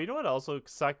 Oh, you know what also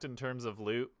sucked in terms of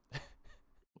loot?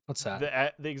 What's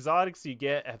that? The exotics you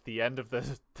get at the end of the,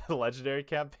 the legendary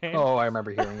campaign. Oh, I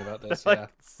remember hearing about They're this. like Yeah.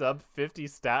 sub 50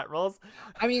 stat rolls.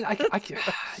 I mean,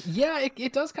 yeah,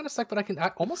 it does kind of suck, but I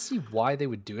almost see why they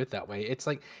would do it that way. It's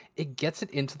like it gets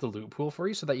it into the loot pool for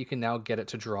you so that you can now get it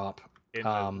to drop In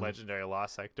the legendary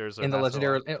lost sectors or in the master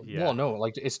legendary. lost. Yeah. Well, no,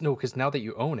 like it's no, because now that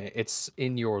you own it, it's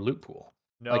in your loot pool.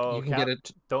 Like No, you can get count.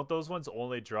 it. Don't those ones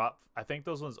only drop? I think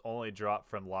those ones only drop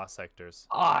from lost sectors.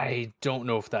 I don't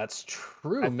know if that's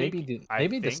true. I think. I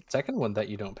Maybe the think. second one that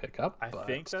you don't pick up, I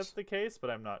think but that's the case, but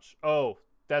I'm not. Oh,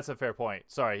 that's a fair point.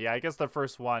 Sorry. Yeah, I guess the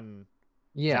first one,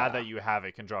 now yeah, that you have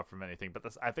it, can drop from anything. But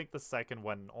this, I think the second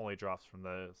one only drops from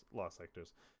the lost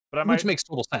sectors. But I which might. makes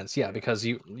total sense. Yeah, because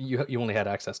you only had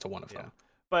access to one of Yeah. them.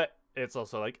 But it's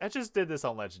also like I just did this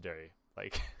on legendary.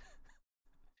 Like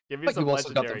give me But some you also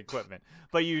got legendary the equipment.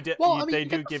 But you did well. I mean, they you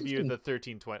get do the give you 15, the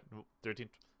 1320 13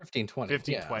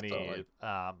 1520. Yeah, so 1520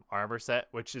 like, armor set,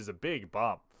 which is a big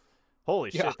bump. Holy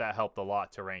yeah. shit, that helped a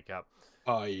lot to rank up.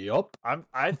 Yup.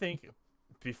 I think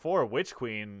before Witch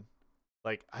Queen,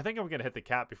 like I think I'm going to hit the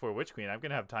cap before Witch Queen. I'm going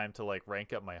to have time to like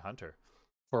rank up my hunter.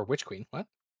 For Witch Queen. What?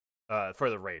 For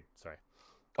the raid, sorry.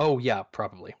 Oh yeah,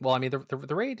 probably. Well, I mean,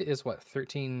 the raid is what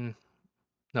 13.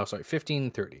 No, sorry,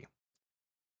 1530.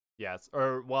 Yes,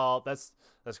 or well, that's.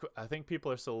 I think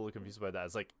people are still a little confused by that.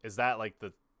 It's like, is that like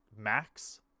the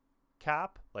max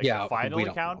cap? Like the Yeah, final we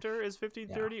don't know. encounter is Yeah.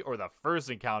 1530, or the first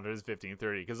encounter is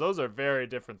 1530? Because those are very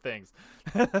different things.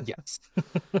 Yes.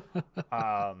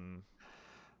 um,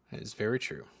 That is very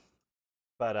true.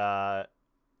 but I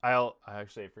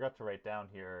actually forgot to write down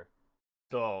here.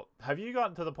 So, have you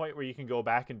gotten to the point where you can go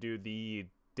back and do the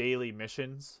daily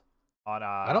missions on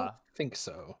I don't think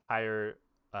so. higher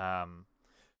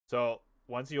so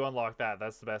once you unlock that,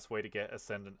 that's the best way to get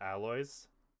ascendant alloys.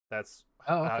 That's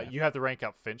Oh, okay. you have to rank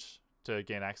up Finch to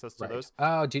gain access to Right. those.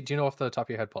 Oh, do you know off the top of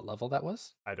your head what level that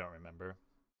was? I don't remember.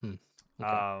 Hmm.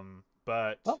 Okay.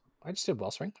 But Oh, I just did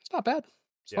Wellspring. It's not bad.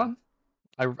 It's yeah. fun.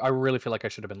 I really feel like I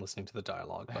should have been listening to the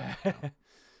dialogue, but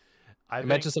I it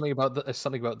mentioned something about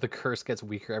the curse gets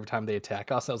weaker every time they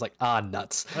attack us. I was like,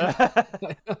 nuts.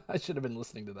 I should have been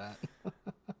listening to that.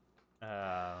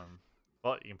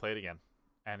 well, you can play it again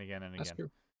and again and That's again. true.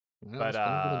 Yeah, But that's what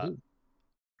I'm gonna do.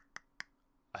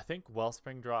 I think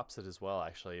Wellspring drops it as well,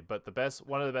 actually. But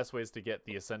one of the best ways to get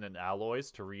the Ascendant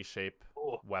alloys to reshape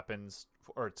weapons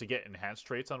or to get enhanced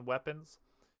traits on weapons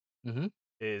Mm-hmm.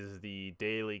 is the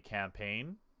daily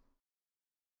campaign.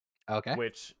 Okay.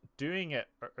 Which doing it,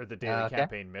 or the daily Okay.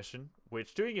 campaign mission,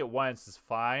 which doing it once is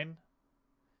fine.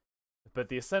 But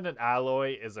the Ascendant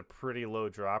alloy is a pretty low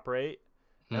drop rate.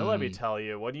 And let me tell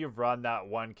you, when you've run that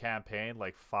one campaign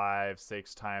like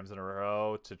 5-6 times in a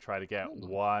row to try to get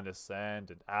one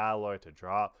Ascendant alloy to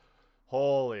drop,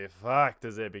 holy fuck,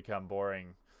 does it become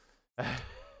boring.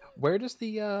 Where does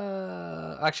the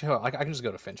actually hold on, I can just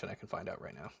go to Finch and I can find out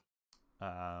right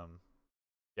now.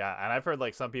 Yeah, and I've heard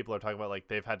like some people are talking about like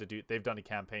they've done a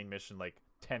campaign mission like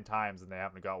 10 times and they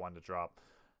haven't got one to drop.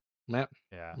 Map.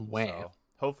 Yeah. Wow. So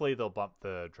hopefully they'll bump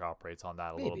the drop rates on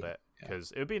that a little Maybe, bit yeah.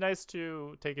 because it would be nice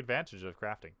to take advantage of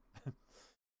crafting.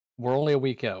 We're only a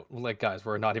week out. Like guys,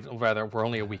 we're not even we're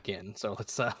only a week in. So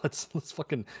let's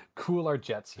fucking cool our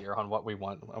jets here on what we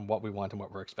want and what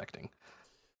we're expecting.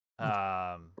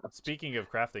 Speaking of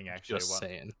crafting, actually, Just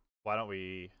saying. why don't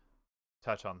we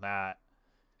touch on that?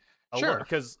 Sure.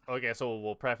 Because okay, so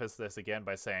we'll preface this again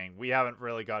by saying we haven't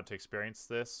really got to experience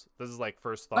this. This is like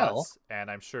first thoughts,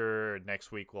 and I'm sure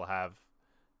next week we'll have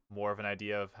more of an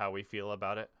idea of how we feel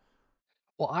about it.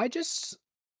 Well, I just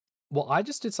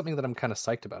did something that I'm kind of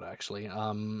psyched about actually.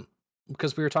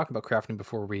 Because we were talking about crafting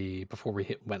before we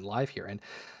went live here, and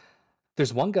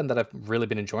There's one gun that I've really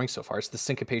been enjoying so far. It's the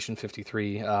Syncopation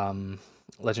 53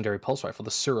 legendary pulse rifle,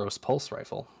 the Suros pulse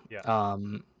rifle. Yeah.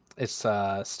 It's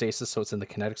stasis, so it's in the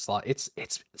kinetic slot. It's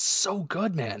so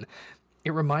good, man.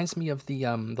 It reminds me of the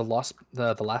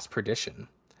last perdition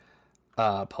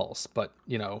pulse, but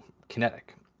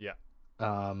kinetic. Yeah.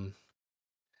 Um,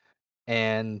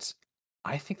 and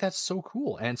I think that's so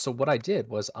cool. And so what I did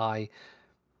was I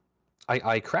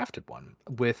crafted one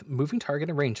with moving target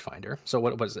and rangefinder. So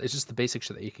what it was, it's just the basic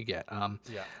shit that you could get.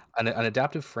 Yeah. An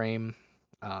adaptive frame,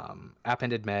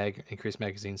 appended mag, increased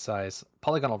magazine size,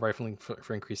 polygonal rifling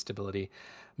for increased stability,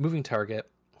 moving target,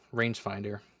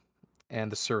 rangefinder,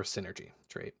 and the Sur synergy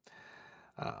trait.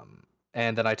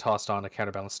 And then I tossed on a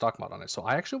counterbalance stock mod on it. So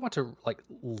I actually want to like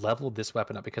level this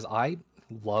weapon up because I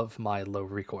love my low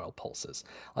recoil pulses.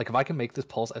 Like if I can make this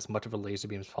pulse as much of a laser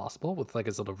beam as possible with like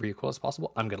as little recoil as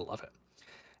possible, I'm gonna love it.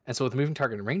 And so with moving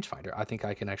target and rangefinder, I think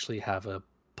I can actually have a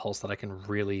pulse that I can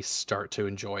really start to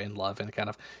enjoy and love and kind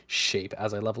of shape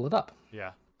as I level it up.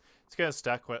 Yeah. It's gonna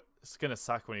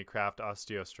suck when you craft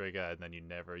Osteo Striga and then you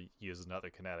never use another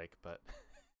kinetic, but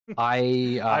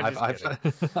I'm just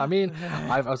kidding. I mean,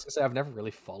 I was gonna say I've never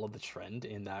really followed the trend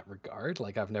in that regard.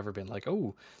 Like I've never been like,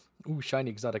 oh, shiny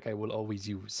exotic I will always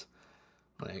use.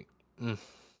 Like, I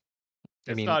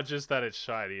It's mean, not just that it's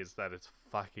shiny; it's that it's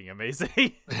fucking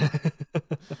amazing.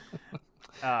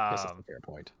 guess that's a fair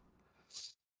point.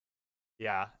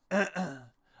 Yeah.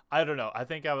 I don't know. I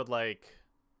think I would like.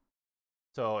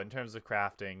 So in terms of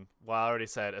crafting, well, I already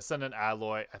said Ascendant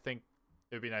Alloy. I think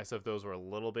it'd be nice if those were a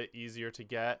little bit easier to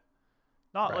get.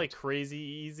 Not like Right. crazy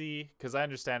easy, because I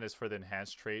understand it's for the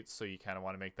enhanced traits, so you kind of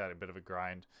want to make that a bit of a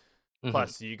grind. Mhm.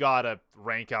 Plus, you gotta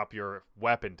rank up your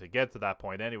weapon to get to that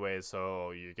point anyway,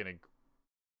 so you're gonna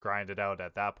grind it out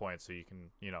at that point, so you can,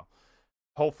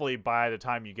 hopefully by the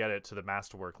time you get it to the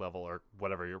masterwork level or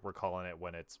whatever we're calling it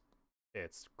when it's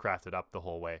crafted up the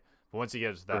whole way. But once you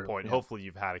get to that True, point, yeah. hopefully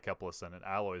you've had a couple of Ascendant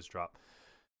alloys drop.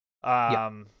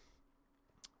 Yeah.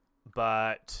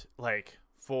 But like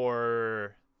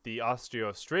for the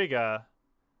Osteo Striga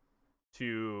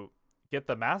to get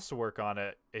the masterwork on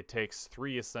it, it takes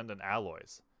 3 Ascendant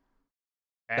alloys.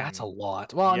 That's a And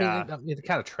lot. Well, yeah, I mean, it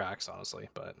kind of tracks honestly,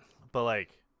 but but like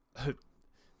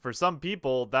for some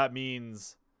people that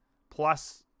means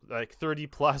plus like 30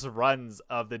 plus runs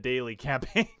of the daily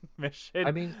campaign mission.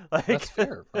 I mean, Like that's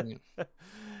fair. I mean,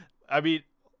 I mean,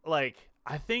 like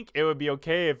I think it would be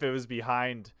okay if it was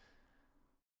behind.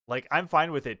 Like I'm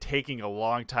fine with it taking a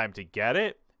long time to get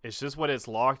it. It's just when it's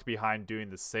locked behind doing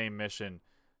the same mission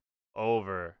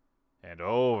over and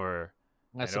over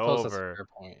I and suppose that's a over fair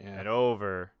point. Yeah. and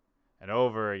over and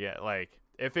over again. Like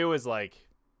if it was like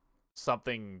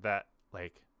something that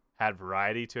like had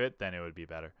variety to it, then it would be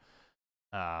better.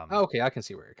 Okay, I can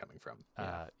see where you're coming from.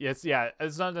 Yeah.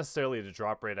 It's not necessarily the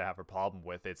drop rate I have a problem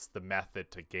with. It's the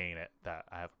method to gain it that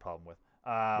I have a problem with.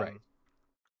 Right.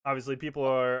 Obviously, people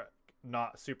are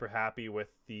not super happy with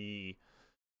the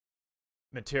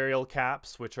material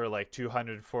caps, which are like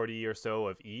 240 or so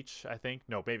of each. I think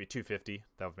no, maybe 250.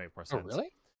 That would make more Oh, sense.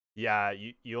 really? Yeah,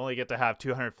 you only get to have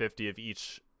 250 of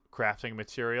each crafting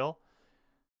material.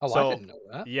 Oh, So, I didn't know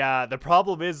that. yeah, the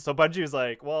problem is, so Bungie's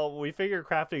like, well, we figure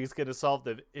crafting is going to solve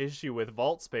the issue with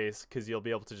vault space because you'll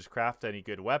be able to just craft any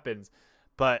good weapons.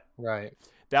 But Right.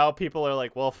 now people are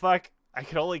like, well, fuck, I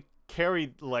can only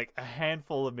carry like a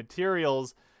handful of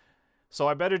materials, so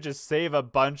I better just save a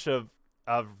bunch of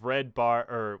red bar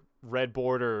or red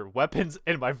border weapons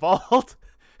in my vault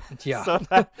Yeah. so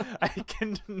that I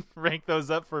can rank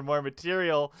those up for more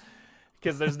material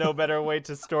because there's no better way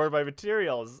to store my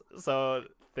materials. So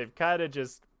they've kind of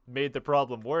just made the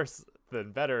problem worse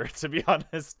than better, to be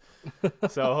honest.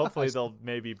 So hopefully they'll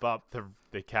maybe bump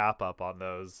the cap up on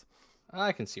those.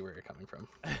 I can see where you're coming from.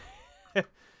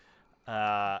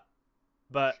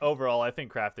 But overall, I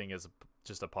think crafting is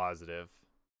just a positive.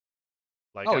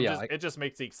 Like, Oh, yeah, it just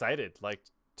makes me excited, like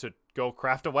to go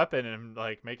craft a weapon and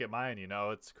like make it mine.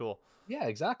 It's cool. Yeah,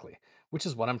 exactly. Which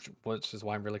is why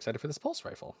I'm really excited for this pulse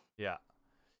rifle. Yeah.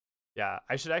 Yeah,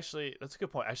 I should actually. That's a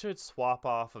good point. I should swap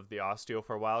off of the Osteo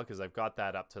for a while because I've got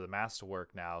that up to the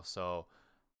masterwork now, so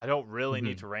I don't really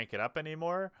need to rank it up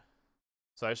anymore.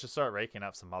 So I should start ranking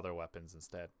up some other weapons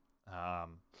instead.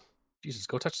 Jesus,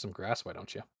 go touch some grass, why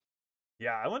don't you?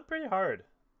 Yeah, I went pretty hard.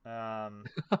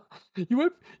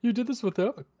 You did this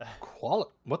without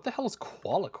What the hell is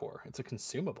Qualicore? It's a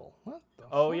consumable. What the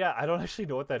Oh fuck? yeah, I don't actually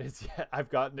know what that is yet. I've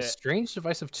gotten A it. strange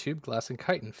device of tube, glass, and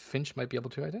chitin. Finch might be able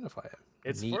to identify it.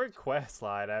 It's Neat. for a quest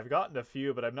line. I've gotten a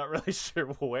few, but I'm not really sure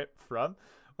what from.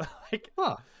 Like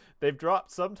Huh. they've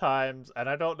dropped sometimes, and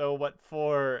I don't know what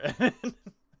for.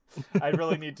 I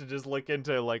really need to just look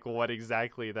into like what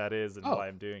exactly that is and Oh, why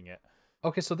I'm doing it.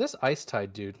 okay. So this Ice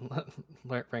Tide dude,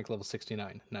 rank level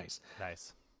 69. Nice.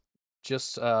 Nice.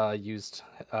 Just used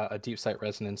a deep sight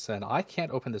resonance, and I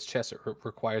can't open this chest. It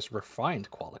requires refined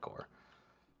qualicore.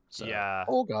 So, Yeah.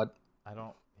 oh god, I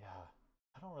don't. Yeah.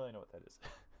 I don't really know what that is.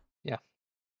 yeah.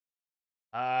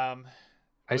 Um.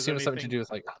 I Was there assume it's something to anything? do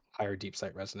with like higher deep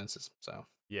sight resonances. So,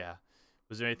 Yeah.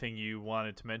 Was there anything you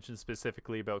wanted to mention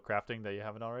specifically about crafting that you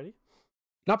haven't already?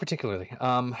 not particularly.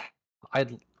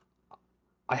 I'd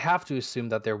I have to assume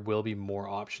that there will be more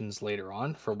options later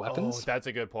on for Oh, weapons. that's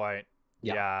a good point.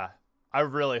 Yeah, Yeah. I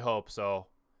really hope so.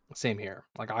 same here.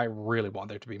 Like I really want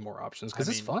there to be more options I because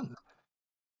it's mean, fun.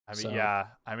 So, yeah.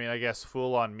 I mean, I guess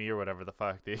fool on me or whatever the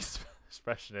fuck the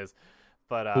expression is.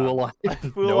 But fool on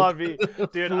fool nope. on me,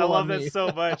 dude. I Fool love on that me.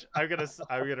 so much. I'm gonna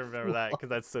remember that because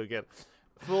that's so good.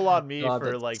 Fool on me God,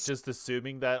 for like that's just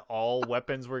assuming that all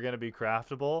weapons were gonna be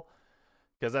craftable,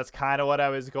 because that's kind of what I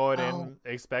was going well,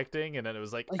 in expecting, and then it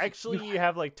was like, like actually, you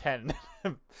have like 10.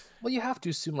 well, you have to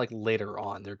assume like later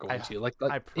on they're going I to like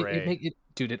I it pray. make it,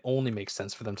 dude. It only makes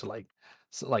sense for them to like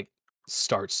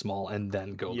start small and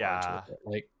then go large with Yeah, it.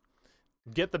 Like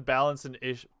get the balancing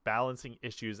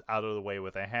issues out of the way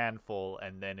with a handful,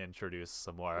 and then introduce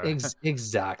some more.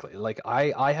 exactly. Like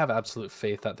I have absolute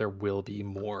faith that there will be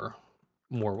more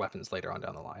weapons later on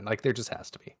down the line. Like there just has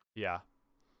to be. Yeah.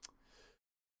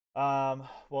 Well,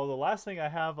 the last thing I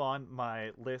have on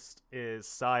my list is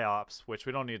psyops, which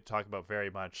we don't need to talk about very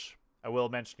much. I will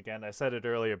mention again. I said it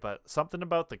earlier, but something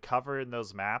about the cover in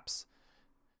those maps,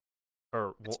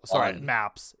 or It's sorry, fun,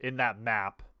 maps in that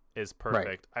map is right?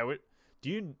 perfect. I would. Do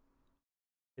you?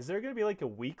 Is there gonna be like a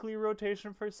weekly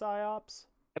rotation for psyops?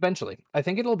 Eventually, I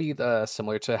think it'll be the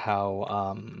similar to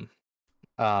how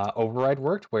Override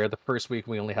worked, where the first week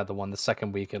we only had the one, the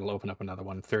second week it'll open up another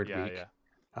one, third Yeah, yeah. week.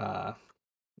 Uh,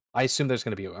 I assume there's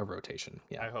going to be a rotation.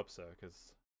 Yeah. I hope so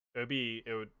because it would be.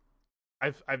 It would.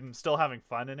 I'm still having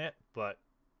fun in it, but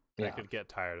I Yeah. could get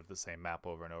tired of the same map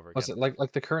over and over Was again. it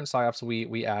like the current psyops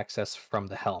we access from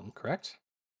the helm, correct?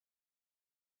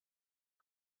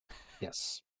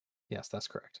 Yes. Yes, that's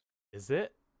correct. Is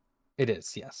it? It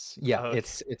is, yes. Yeah, Okay.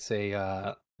 it's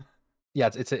a yeah,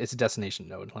 it's a destination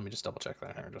node. Let me just double check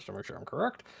that here just to make sure I'm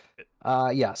correct.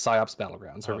 Yeah, psyops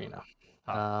battlegrounds Oh, arena.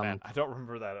 huh, man, I don't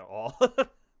remember that at all.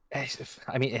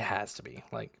 I mean it has to be.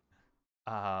 Like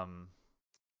um,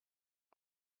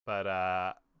 but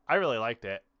I really liked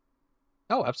it.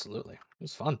 oh, absolutely. It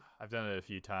was fun. I've done it a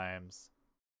few times.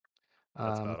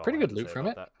 That's about all Pretty I have good to loot say from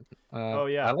about it. that. Uh, Oh I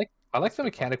yeah, like I like that's the a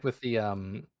good point. mechanic with the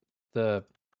The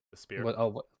spear.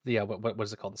 what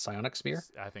is it called? The psionic spear?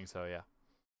 I think so. Yeah.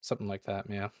 Something like that,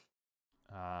 yeah.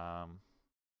 Um,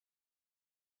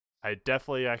 I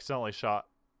definitely accidentally shot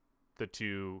the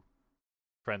two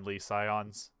friendly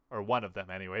scions, or one of them,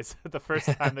 anyways, the first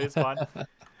time they spawned.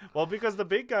 Well, because the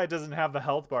big guy doesn't have the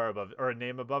health bar above or a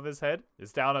name above his head.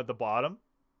 It's down at the bottom.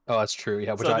 Oh, that's true.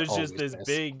 Yeah, which So I there's just always this miss.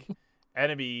 big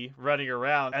enemy running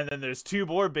around, and then there's two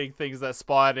more big things that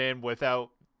spawn in without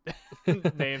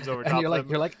names over And top of you're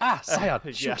them. like, ah, Scion,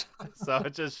 Yeah, shoot. so I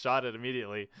just shot it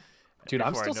immediately Dude,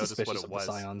 I'm before I still noticed what suspicious it of the was.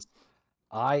 Scions.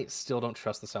 I still don't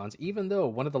trust the Scions, even though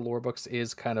one of the lore books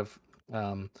is kind of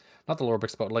not the lore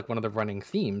books, but like one of the running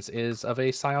themes is of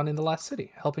a Scion in the last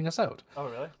city helping us out. Oh,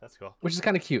 really? That's cool. Which is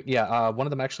kind of cute. Yeah, one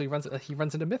of them actually runs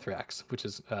into Mithrax, which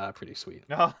is pretty sweet.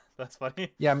 No, that's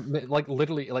funny. Yeah, like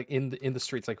literally, like in the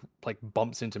streets, like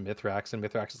bumps into Mithrax, and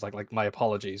Mithrax is like my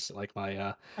apologies, like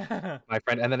my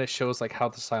friend, and then it shows like how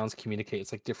the Scions communicate.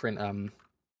 It's like different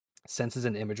senses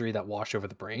and imagery that wash over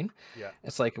the brain. Yeah.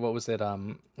 It's like what was it?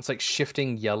 It's like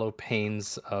shifting yellow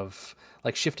panes of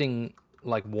like shifting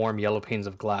like warm yellow panes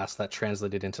of glass that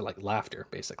translated into like laughter,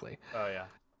 basically. Oh, yeah.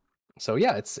 So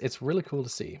yeah, it's really cool to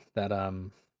see that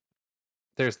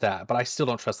there's that, but I still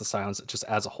don't trust the Scions just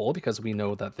as a whole because we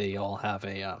know that they all have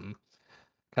a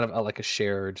kind of like a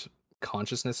shared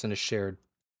consciousness and a shared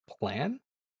plan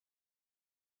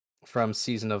from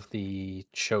Season of the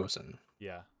Chosen.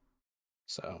 Yeah.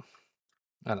 So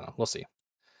I don't know. We'll see.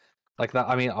 Like that.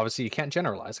 I mean, obviously you can't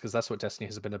generalize because that's what Destiny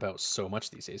has been about so much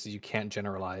these days. Is you can't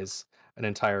generalize an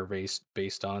entire race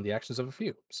based on the actions of a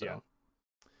few. Yeah. So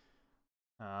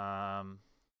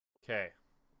Okay.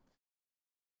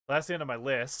 That's the end of my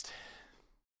list. Is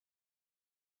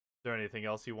there anything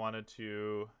else you wanted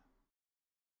to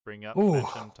bring up, ooh.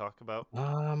 mention, talk about?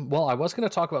 Well, I was going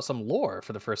to talk about some lore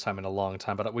for the first time in a long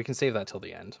time, but we can save that till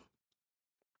the end.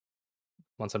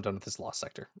 Once I'm done with this lost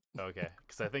sector. Okay,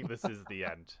 because I think this is the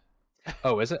end.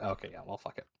 Oh, is it? Okay, yeah. Well,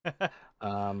 fuck it.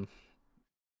 Um,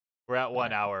 We're at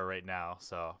 1 right. hour right now,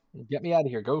 so Get me out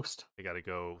of here, Ghost. I gotta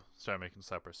go start making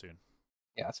supper soon.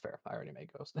 Yeah, that's fair. I already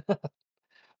made Ghost.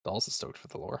 Dolls is stoked for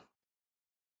the lore.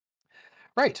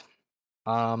 Right.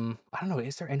 I don't know.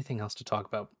 Is there anything else to talk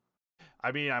about?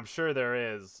 I mean, I'm sure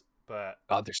there is, but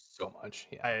God, there's so much.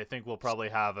 Yeah. I think we'll probably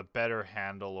have a better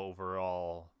handle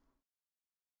overall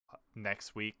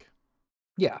next week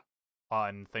Yeah.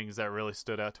 on things that really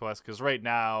stood out to us. Because right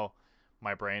now,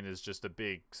 my brain is just a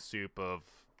big soup of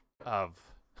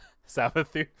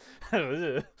Sabbathu.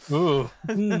 Ooh.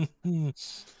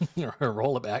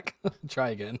 Roll it back. Try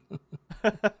again.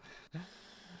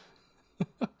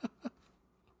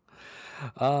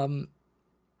 Um,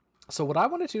 so what I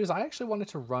want to do is I actually wanted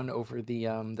to run over the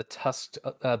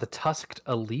Tusked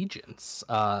Allegiance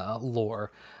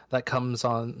lore that comes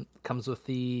with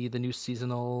the new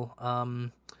seasonal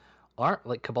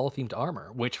like Cabal themed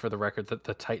armor, which for the record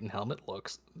the Titan helmet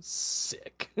looks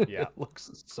sick. Yeah. It looks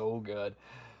so good.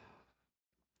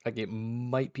 Like it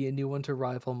might be a new one to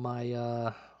rival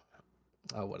my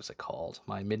what is it called?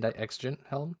 My Midnight Exigent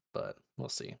helm, but we'll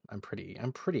see. I'm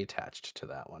pretty attached to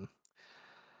that one.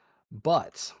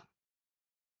 But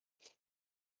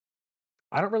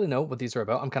I don't really know what these are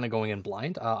about. I'm kind of going in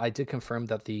blind. I did confirm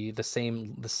that the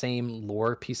same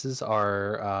lore pieces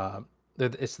are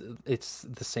it's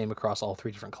the same across all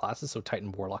three different classes. So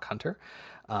Titan, Warlock, Hunter,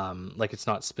 like it's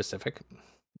not specific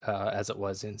as it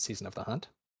was in Season of the Hunt.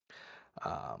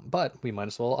 But we might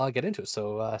as well get into it.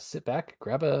 So sit back,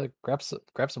 grab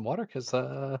some water, because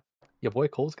your boy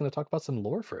Cole's going to talk about some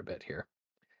lore for a bit here.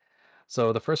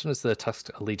 So the first one is the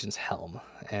Tusked Allegiance helm,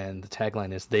 and the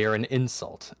tagline is "They are an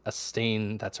insult, a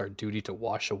stain that's our duty to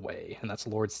wash away," and that's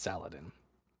Lord Saladin.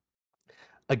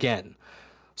 Again,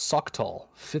 Soktal,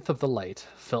 Fifth of the Light,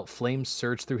 felt flames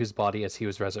surge through his body as he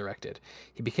was resurrected.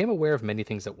 He became aware of many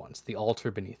things at once: the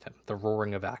altar beneath him, the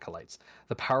roaring of acolytes,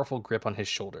 the powerful grip on his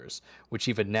shoulders, which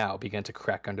even now began to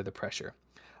crack under the pressure.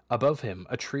 Above him,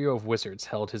 a trio of wizards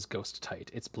held his ghost tight,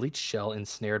 its bleached shell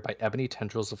ensnared by ebony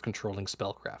tendrils of controlling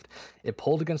spellcraft. It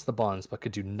pulled against the bonds, but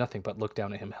could do nothing but look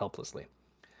down at him helplessly.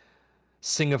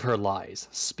 Sing of her lies,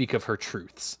 speak of her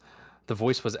truths. The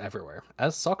voice was everywhere.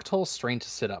 As Soktal strained to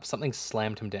sit up, something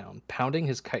slammed him down, pounding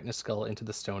his chitinous skull into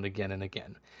the stone again and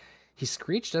again. He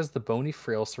screeched as the bony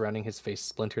frill surrounding his face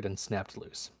splintered and snapped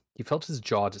loose. He felt his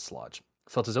jaw dislodge,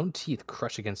 felt his own teeth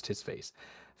crush against his face,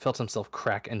 felt himself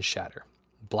crack and shatter.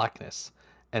 Blackness,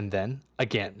 and then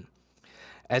again.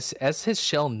 As his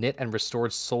shell knit and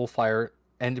restored soul fire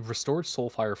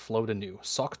flowed anew,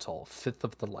 Soktal, Fifth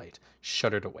of the Light,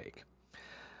 shuddered awake.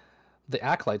 The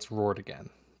acolytes roared again.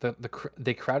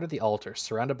 They crowded the altar,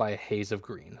 surrounded by a haze of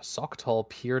green. Soktal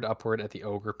peered upward at the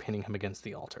ogre, pinning him against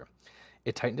the altar.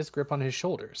 It tightened its grip on his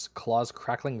shoulders, claws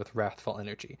crackling with wrathful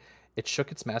energy. It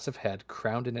shook its massive head,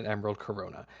 crowned in an emerald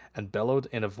corona, and bellowed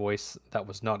in a voice that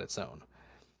was not its own.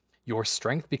 Your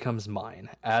strength becomes mine,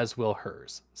 as will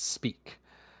hers. Speak.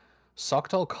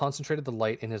 Soktal concentrated the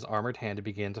light in his armored hand and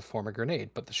began to form a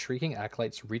grenade, but the shrieking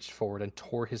acolytes reached forward and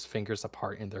tore his fingers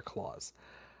apart in their claws.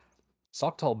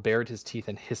 Soktal bared his teeth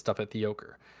and hissed up at the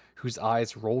ogre, whose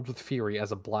eyes rolled with fury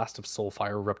as a blast of soul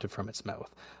fire erupted from its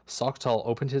mouth. Soktal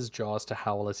opened his jaws to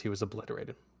howl as he was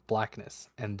obliterated. Blackness,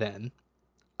 and then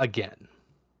again.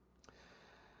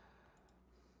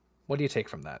 What do you take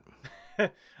from that?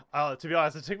 To be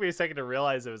honest, it took me a second to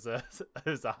realize it was a it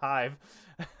was a hive.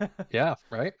 Yeah,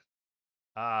 right?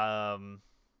 um.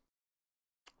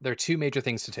 There are two major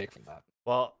things to take from that.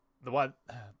 Well, the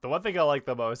one thing I like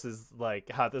the most is like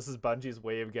how this is Bungie's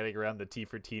way of getting around the T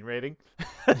for teen rating.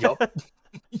 Yup.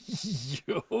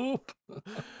 Yup.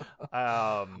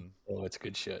 Oh, it's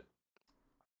good shit.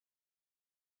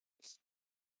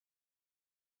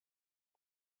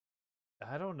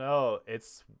 I don't know.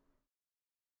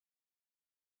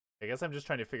 I guess I'm just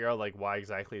trying to figure out like why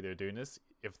exactly they're doing this.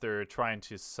 If they're trying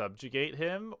to subjugate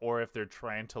him or if they're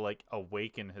trying to like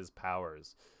awaken his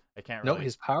powers. I can't No, really.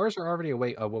 his powers are already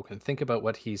awoken. Think about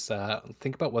what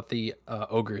think about what the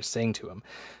ogre is saying to him.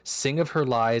 Sing of her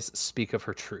lies, speak of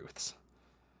her truths.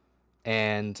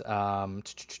 And a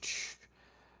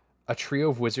trio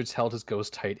of wizards held his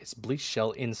ghost tight, its bleached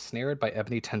shell ensnared by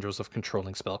ebony tendrils of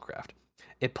controlling spellcraft.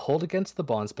 It pulled against the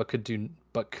bonds, but could do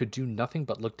nothing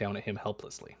but look down at him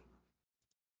helplessly.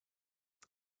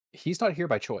 He's not here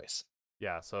by choice.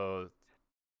 Yeah, so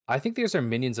I think these are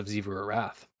minions of Xivu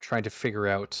Arath, trying to figure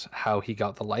out how he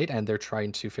got the light, and they're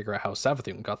trying to figure out how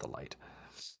Savathun got the light.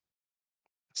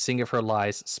 Sing of her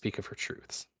lies, speak of her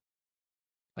truths.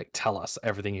 Like, tell us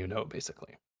everything you know,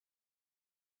 basically.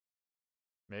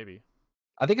 maybe.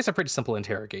 I think it's a pretty simple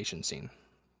interrogation scene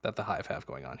that the Hive have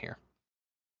going on here.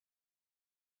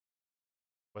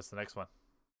 What's the next one?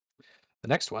 The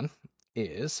next one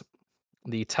is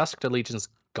the Tusked Allegiance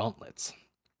Gauntlets.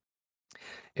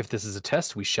 If this is a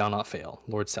test, we shall not fail,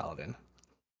 Lord Saladin.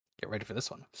 Get ready for this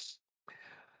one.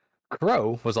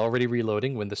 Crow was already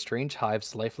reloading when the strange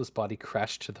hive's lifeless body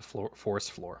crashed to the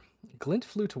forest floor. Glint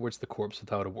flew towards the corpse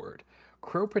without a word.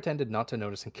 Crow pretended not to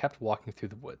notice and kept walking through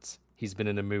the woods. He's been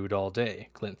in a mood all day,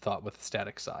 Glint thought with a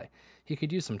static sigh. He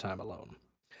could use some time alone.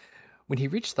 When he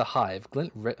reached the hive,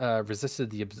 Glint resisted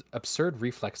the absurd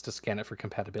reflex to scan it for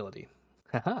compatibility.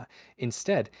 Haha.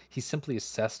 Instead, he simply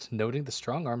assessed, noting the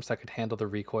strong arms that could handle the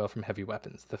recoil from heavy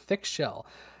weapons, the thick shell,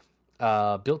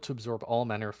 built to absorb all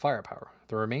manner of firepower,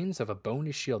 the remains of a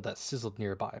bony shield that sizzled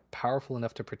nearby, powerful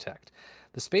enough to protect.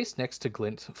 The space next to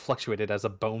Glint fluctuated as a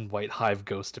bone-white hive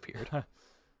ghost appeared.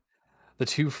 The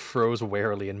two froze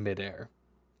warily in midair.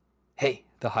 Hey,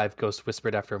 the hive ghost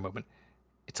whispered after a moment.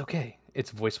 It's okay. Its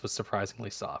voice was surprisingly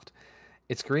soft.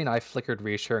 Its green eye flickered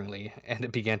reassuringly, and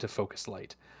it began to focus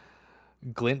light.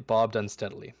 Glint bobbed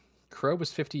unsteadily. Crow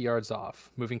was 50 yards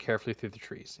off, moving carefully through the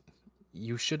trees.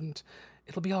 You shouldn't.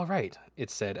 It'll be all right,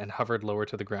 it said, and hovered lower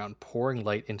to the ground, pouring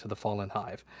light into the fallen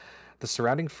hive. The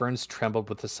surrounding ferns trembled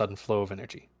with the sudden flow of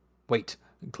energy. Wait,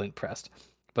 Glint pressed.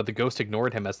 But the ghost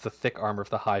ignored him as the thick armor of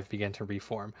the hive began to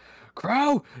reform.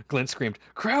 Crow! Glint screamed.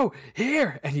 Crow!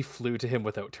 Here! And he flew to him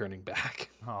without turning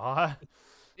back. Aw.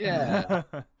 Yeah.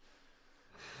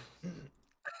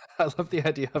 I love the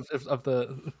idea of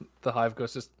the hive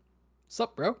ghost just,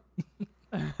 sup, bro?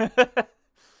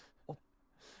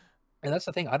 And that's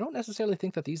the thing. I don't necessarily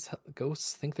think that these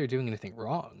ghosts think they're doing anything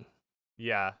wrong.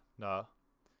 Yeah, no.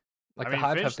 Like I the mean,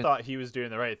 hive Fish have been thought he was doing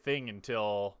the right thing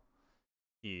until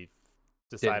he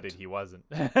decided didn't. he wasn't.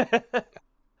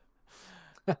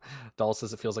 Doll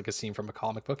says it feels like a scene from a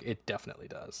comic book. It definitely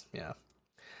does. Yeah.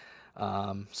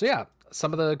 So yeah,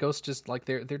 some of the ghosts just like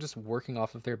they're just working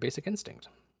off of their basic instinct.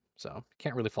 So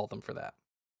can't really fault them for that.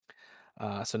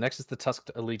 So next is the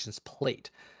Tusked Allegiance plate.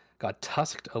 God,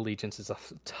 Tusked Allegiance is a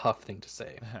tough thing to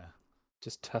say.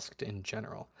 Just tusked in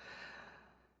general.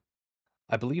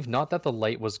 I believe not that the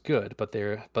light was good, but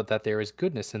that there is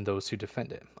goodness in those who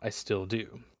defend it. I still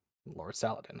do. Lord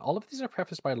Saladin. All of these are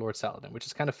prefaced by Lord Saladin, which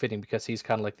is kind of fitting because he's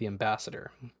kind of like the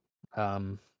ambassador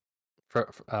of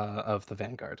the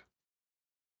Vanguard.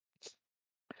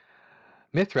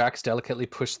 Mithrax delicately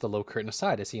pushed the low curtain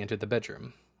aside as he entered the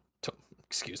bedroom.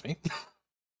 Excuse me.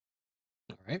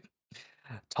 All right.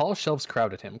 Tall shelves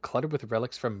crowded him, cluttered with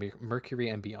relics from Mercury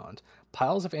and beyond.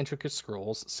 Piles of intricate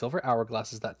scrolls, silver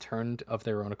hourglasses that turned of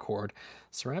their own accord,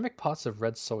 ceramic pots of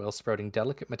red soil sprouting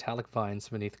delicate metallic vines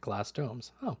beneath glass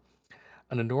domes. Oh.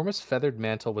 An enormous feathered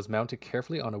mantle was mounted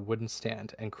carefully on a wooden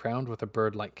stand and crowned with a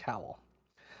bird-like cowl.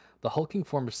 The hulking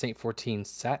form of Saint 14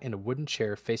 sat in a wooden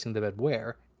chair facing the bed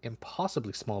where,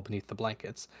 impossibly small beneath the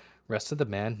blankets, rested the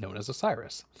man known as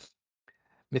Osiris.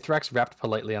 Mithrax rapped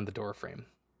politely on the doorframe.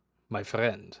 My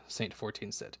friend, Saint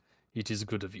 14 said, it is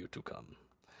good of you to come.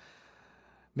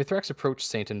 Mithrax approached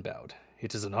Saint and bowed.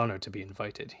 It is an honor to be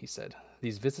invited, he said.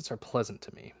 These visits are pleasant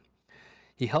to me.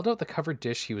 He held out the covered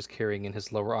dish he was carrying in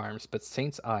his lower arms, but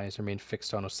Saint's eyes remained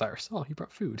fixed on Osiris. Oh, he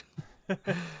brought food.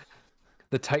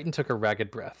 The Titan took a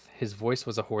ragged breath. His voice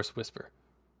was a hoarse whisper.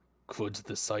 Could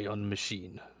the Scion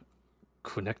machine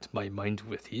connect my mind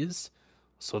with his,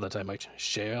 so that I might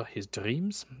share his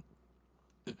dreams?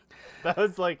 That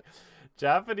was like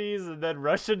Japanese and then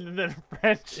Russian and then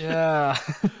French. Yeah.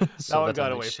 That one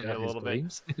got away from me a little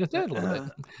bit. A little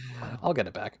bit. I'll get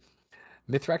it back.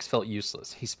 Mithrax felt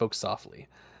useless. He spoke softly.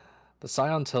 The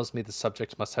Scion tells me the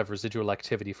subject must have residual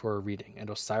activity for a reading, and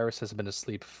Osiris has been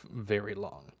asleep very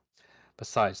long.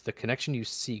 Besides, the connection you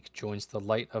seek joins the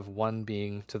light of one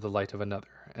being to the light of another,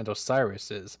 and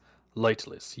Osiris is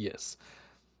lightless, yes.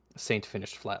 Saint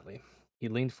finished flatly. He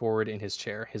leaned forward in his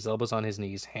chair, his elbows on his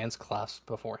knees, hands clasped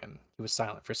before him. He was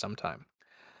silent for some time.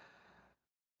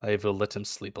 I will let him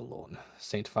sleep alone,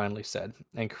 Saint finally said,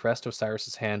 and caressed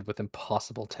Osiris's hand with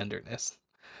impossible tenderness.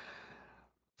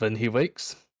 When he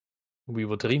wakes, we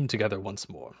will dream together once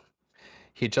more.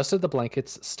 He adjusted the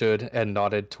blankets, stood, and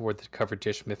nodded toward the covered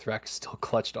dish Mithrax still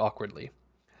clutched awkwardly.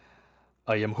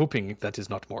 I am hoping that is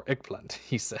not more eggplant,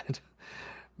 he said.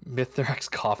 Mithrax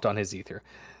coughed on his ether.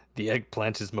 The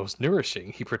eggplant is most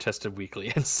nourishing, he protested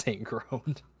weakly, and Saint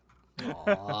groaned.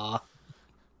 Aww.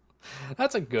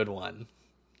 That's a good one.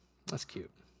 That's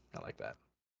cute. I like that.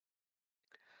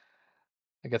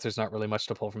 I guess there's not really much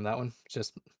to pull from that one.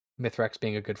 Just Mithrax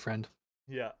being a good friend.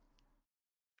 Yeah.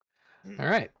 All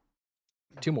right.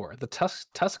 Two more. The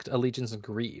tusked allegiance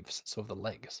grieves, so the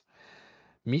legs.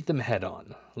 Meet them head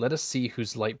on. Let us see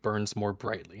whose light burns more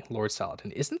brightly, Lord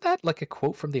Saladin. Isn't that like a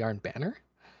quote from the Iron Banner?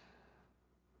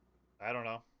 I don't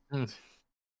know.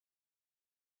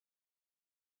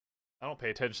 I don't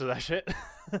pay attention to that shit.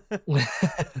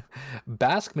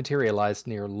 Bask materialized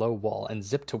near a low wall and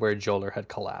zipped to where Joler had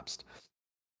collapsed.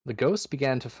 The ghost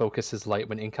began to focus his light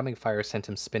when incoming fire sent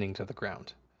him spinning to the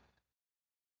ground.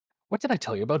 What did I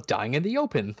tell you about dying in the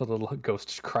open? The little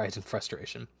ghost cried in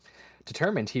frustration.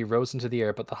 Determined, he rose into the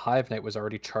air, but the Hive Knight was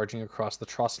already charging across the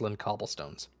Trosselin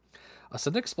cobblestones. A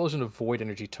sudden explosion of void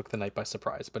energy took the knight by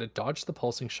surprise, but it dodged the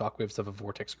pulsing shockwaves of a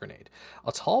vortex grenade.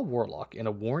 A tall warlock in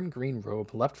a worn green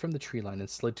robe leapt from the tree line and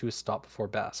slid to a stop before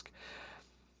Bask.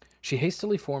 She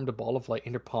hastily formed a ball of light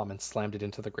in her palm and slammed it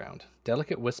into the ground.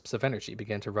 Delicate wisps of energy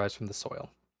began to rise from the soil.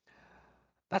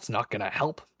 That's not gonna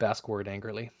help, Bask worried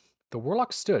angrily. The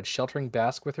warlock stood, sheltering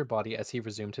Bask with her body as he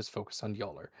resumed his focus on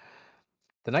Yoller.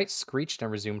 The knight screeched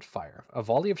and resumed fire. A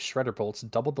volley of shredder bolts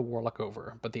doubled the warlock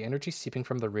over, but the energy seeping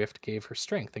from the rift gave her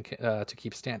strength to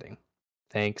keep standing.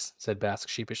 Thanks, said Bask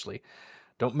sheepishly.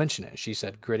 Don't mention it, she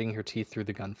said, gritting her teeth through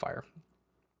the gunfire.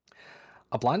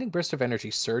 A blinding burst of energy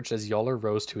surged as Yoller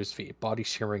rose to his feet, body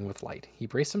shimmering with light. He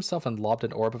braced himself and lobbed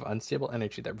an orb of unstable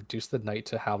energy that reduced the knight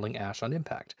to howling ash on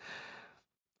impact.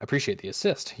 Appreciate the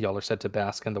assist, Yoller said to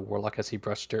Bask and the warlock as he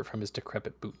brushed dirt from his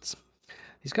decrepit boots.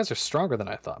 These guys are stronger than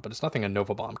I thought, but it's nothing a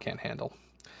Nova Bomb can't handle.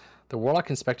 The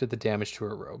warlock inspected the damage to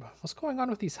her robe. What's going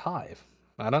on with these hive?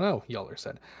 I don't know, Yoller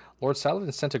said. Lord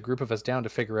Saladin sent a group of us down to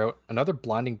figure out. Another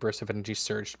blinding burst of energy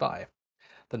surged by.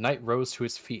 The knight rose to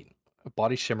his feet, a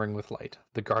body shimmering with light.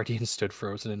 The guardian stood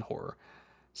frozen in horror.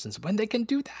 Since when they can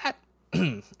do that?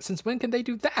 Since when can they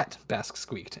do that? Bask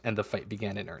squeaked, and the fight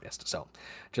began in earnest. So,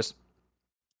 just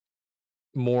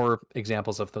more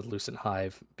examples of the Lucent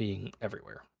Hive being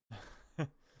everywhere,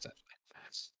 essentially.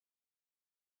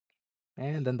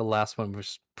 And then the last one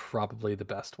was probably the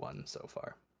best one so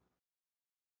far.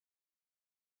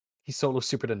 He solo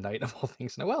supered a knight of all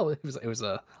things. No, well, it was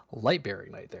a light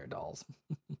bearing knight there, dolls.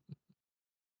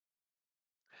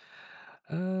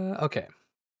 Okay.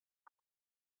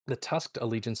 The Tusked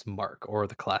Allegiance Mark, or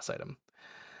the class item.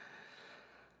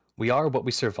 We are what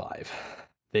we survive.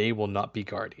 They will not be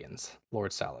guardians,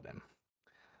 Lord Saladin.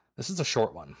 This is a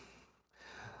short one.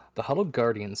 The huddled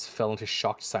guardians fell into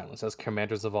shocked silence as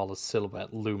Commander Zavala's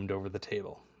silhouette loomed over the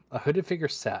table. A hooded figure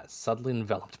sat, subtly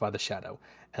enveloped by the shadow,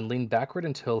 and leaned backward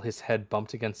until his head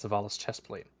bumped against Zavala's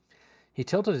chestplate. He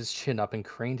tilted his chin up and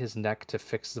craned his neck to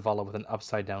fix Zavala with an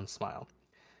upside-down smile.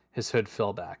 His hood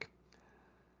fell back.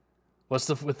 What's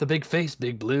with the big face,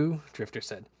 Big Blue? Drifter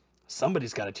said.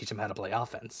 Somebody's got to teach him how to play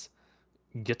offense.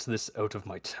 Get this out of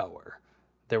my tower.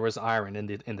 There was iron in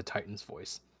the Titan's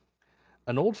voice.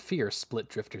 An old fear split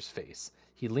Drifter's face.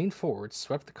 He leaned forward,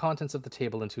 swept the contents of the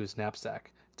table into his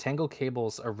knapsack. Tangled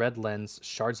cables, a red lens,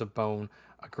 shards of bone,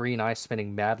 a green eye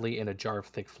spinning madly in a jar of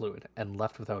thick fluid, and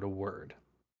left without a word.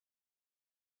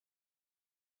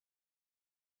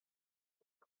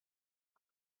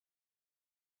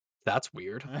 That's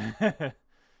weird.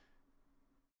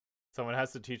 Someone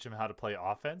has to teach him how to play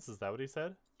offense? Is that what he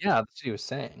said? Yeah, that's what he was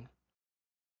saying.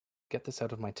 Get this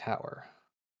out of my tower.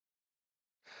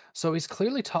 So he's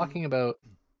clearly talking about.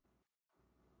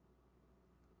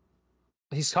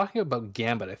 He's talking about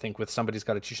Gambit, I think, with somebody's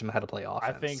got to teach him how to play offense.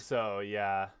 I think so,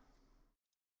 yeah.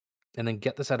 And then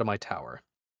get this out of my tower.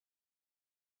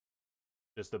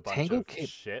 Just a bunch of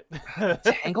shit.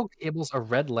 Tangled cables, a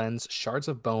red lens, shards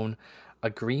of bone, a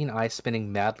green eye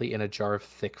spinning madly in a jar of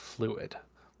thick fluid.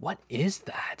 What is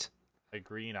that? A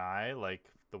green eye, like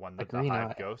the one that the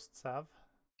hive ghosts have?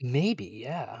 Maybe,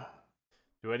 yeah.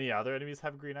 Do any other enemies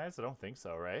have green eyes? I don't think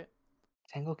so, right?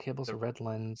 Tangled cables, a red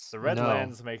lens. The red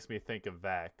lens makes me think of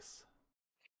Vex.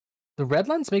 The red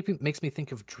lens makes me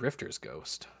think of Drifter's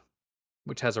ghost,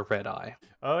 which has a red eye.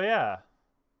 Oh, yeah.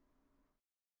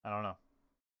 I don't know.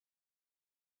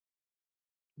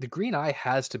 The green eye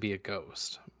has to be a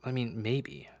ghost. I mean,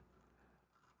 maybe.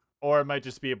 Or it might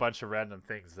just be a bunch of random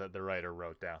things that the writer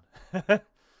wrote down.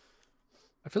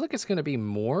 I feel like it's going to be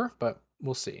more, but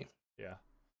we'll see. Yeah.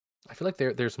 I feel like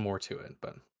there's more to it,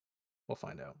 but we'll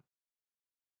find out.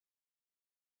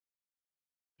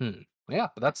 Yeah,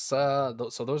 but that's so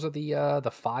those are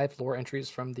the 5 lore entries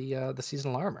from the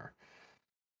seasonal armor.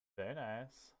 Very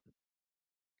nice.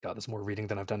 God, there's more reading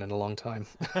than I've done in a long time.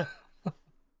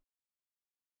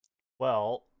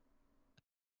 Well,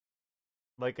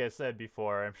 like I said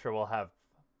before, I'm sure we'll have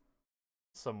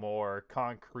some more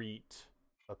concrete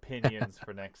opinions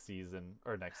for next season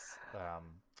or next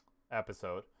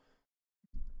episode.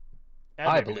 And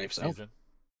I believe so. Season.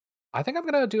 I think I'm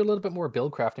gonna do a little bit more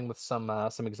build crafting with some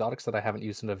exotics that I haven't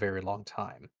used in a very long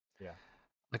time. Yeah.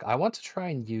 Like I want to try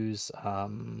and use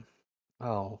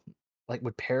like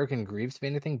would Peregrine Greaves be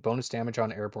anything? Bonus damage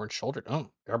on airborne shoulder. Oh,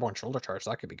 airborne shoulder charge,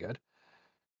 that could be good.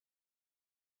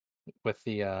 with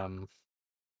the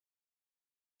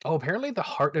Oh, apparently the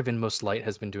Heart of Inmost Light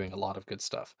has been doing a lot of good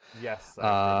stuff. Yes, I've heard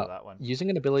Uh, of that one.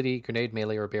 Using an ability, grenade,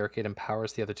 melee, or barricade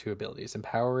empowers the other two abilities.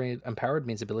 Empowered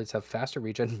means abilities have faster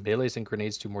regen, melees and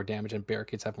grenades do more damage, and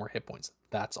barricades have more hit points.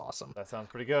 That's awesome. That sounds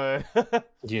pretty good.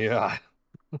 Yeah.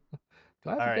 Do I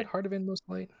have All a right. good Heart of Inmost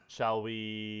Light? Shall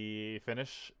we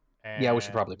finish Yeah, we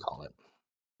should probably and call it.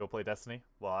 go play Destiny?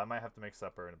 Well, I might have to make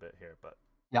supper in a bit here, but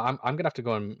Yeah, I'm gonna have to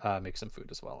go and make some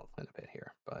food as well in a bit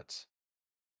here, but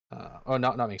oh,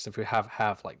 not make some food.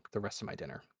 Have like the rest of my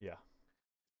dinner. yeah.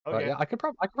 But Okay. yeah, I could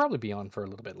probably be on for a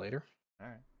little bit later. All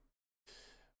right.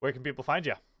 Where can people find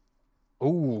you?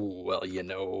 Oh,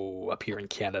 well, up here in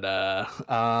Canada.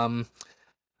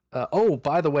 Oh,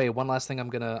 by the way, one last thing I'm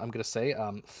gonna say.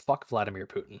 Fuck Vladimir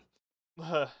Putin.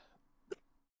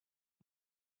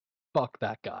 Fuck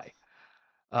that guy.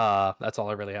 That's all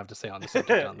I really have to say on the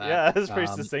subject on that. Yeah, that's pretty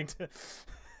succinct.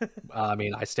 I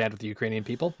mean, I stand with the Ukrainian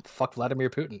people. Fuck Vladimir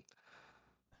Putin.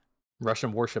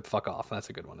 Russian warship, fuck off. That's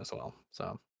a good one as well.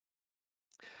 So,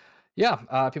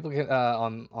 yeah, people can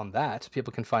on that.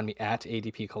 People can find me at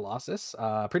ADP Colossus,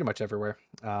 pretty much everywhere.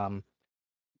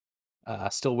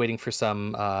 Still waiting for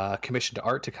some commissioned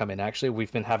art to come in. Actually,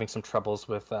 we've been having some troubles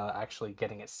with actually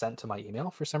getting it sent to my email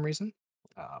for some reason,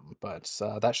 but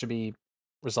that should be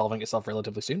resolving itself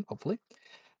relatively soon, hopefully.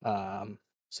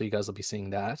 So you guys will be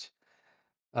seeing that.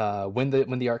 When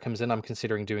the art comes in, I'm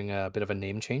considering doing a bit of a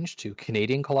name change to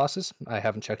Canadian Colossus. I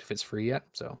haven't checked if it's free yet,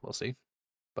 so we'll see.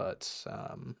 But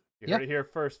You yeah, heard it here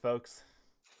first, folks.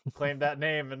 Claim that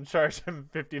name and charge him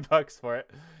 $50 for it.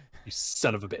 you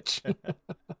son of a bitch.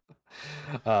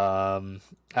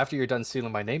 After you're done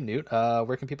stealing my name, Newt,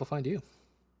 where can people find you?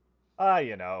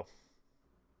 You know.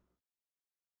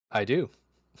 I do.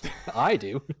 I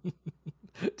do.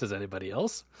 Does anybody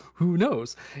else? Who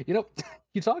knows?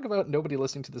 You talk about nobody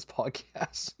listening to this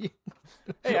podcast.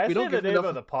 Hey, I We say don't the give name enough-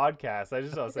 of the podcast. I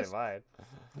just don't say mine.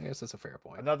 I guess that's a fair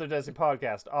point. Another Destiny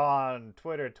podcast on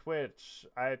Twitter, Twitch,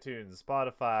 iTunes,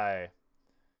 Spotify.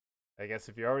 I guess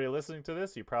if you're already listening to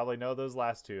this, you probably know those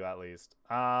last two at least.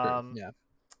 Sure, yeah.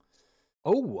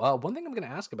 Oh, one thing I'm going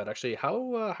to ask about actually,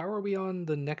 how are we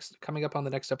coming up on the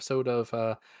next episode of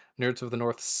Nerds of the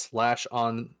North /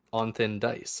 on Thin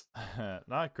Dice?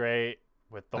 Not great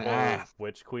with the whole Ah.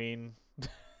 Witch Queen.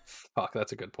 Fuck,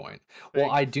 that's a good point. Well,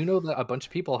 I do know that a bunch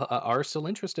of people are still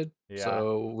interested. Yeah.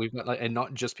 So we've got and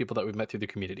not just people that we've met through the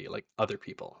community, like other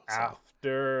people. So.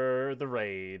 After the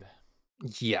raid.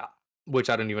 Yeah, which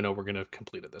I don't even know we're going to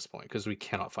complete at this point because we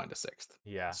cannot find a sixth.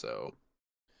 Yeah. So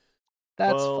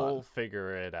that's we'll fun.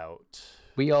 figure it out.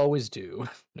 We always do.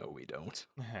 No, we don't.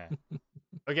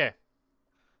 Okay.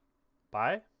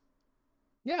 Bye.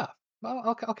 Yeah. Well,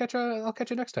 I'll catch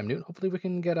you next time, Newt. Hopefully we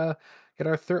can get our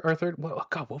third. Oh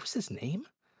God, what was his name?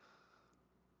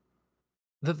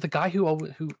 The guy who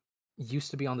used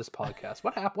to be on this podcast.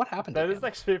 What happened? That to is him?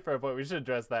 actually a fair point. We should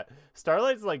address that.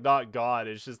 Starlight's like not gone.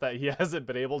 It's just that he hasn't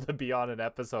been able to be on an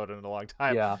episode in a long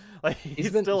time. Yeah, like he's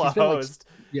still a been, like, host.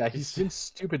 yeah, he's been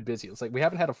stupid busy. It's like we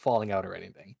haven't had a falling out or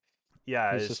anything.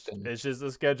 Yeah, He's it's just been- it's just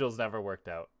the schedule's never worked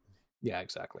out. Yeah,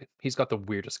 exactly. He's got the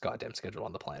weirdest goddamn schedule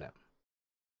on the planet.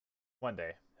 One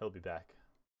day he'll be back.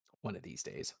 One of these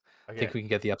days. Okay. Think we can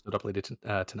get the episode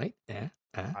uploaded tonight?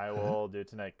 I will do it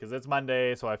tonight because it's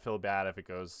Monday, so I feel bad if it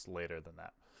goes later than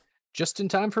that. Just in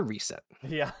time for reset.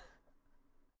 Yeah.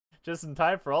 Just in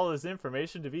time for all this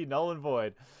information to be null and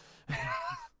void.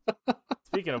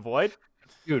 Speaking of void,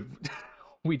 Dude,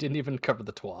 we didn't even cover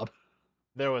the TWAB.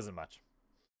 there wasn't much.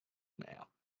 Yeah.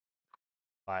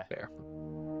 Bye. Fair.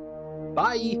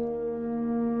 Bye.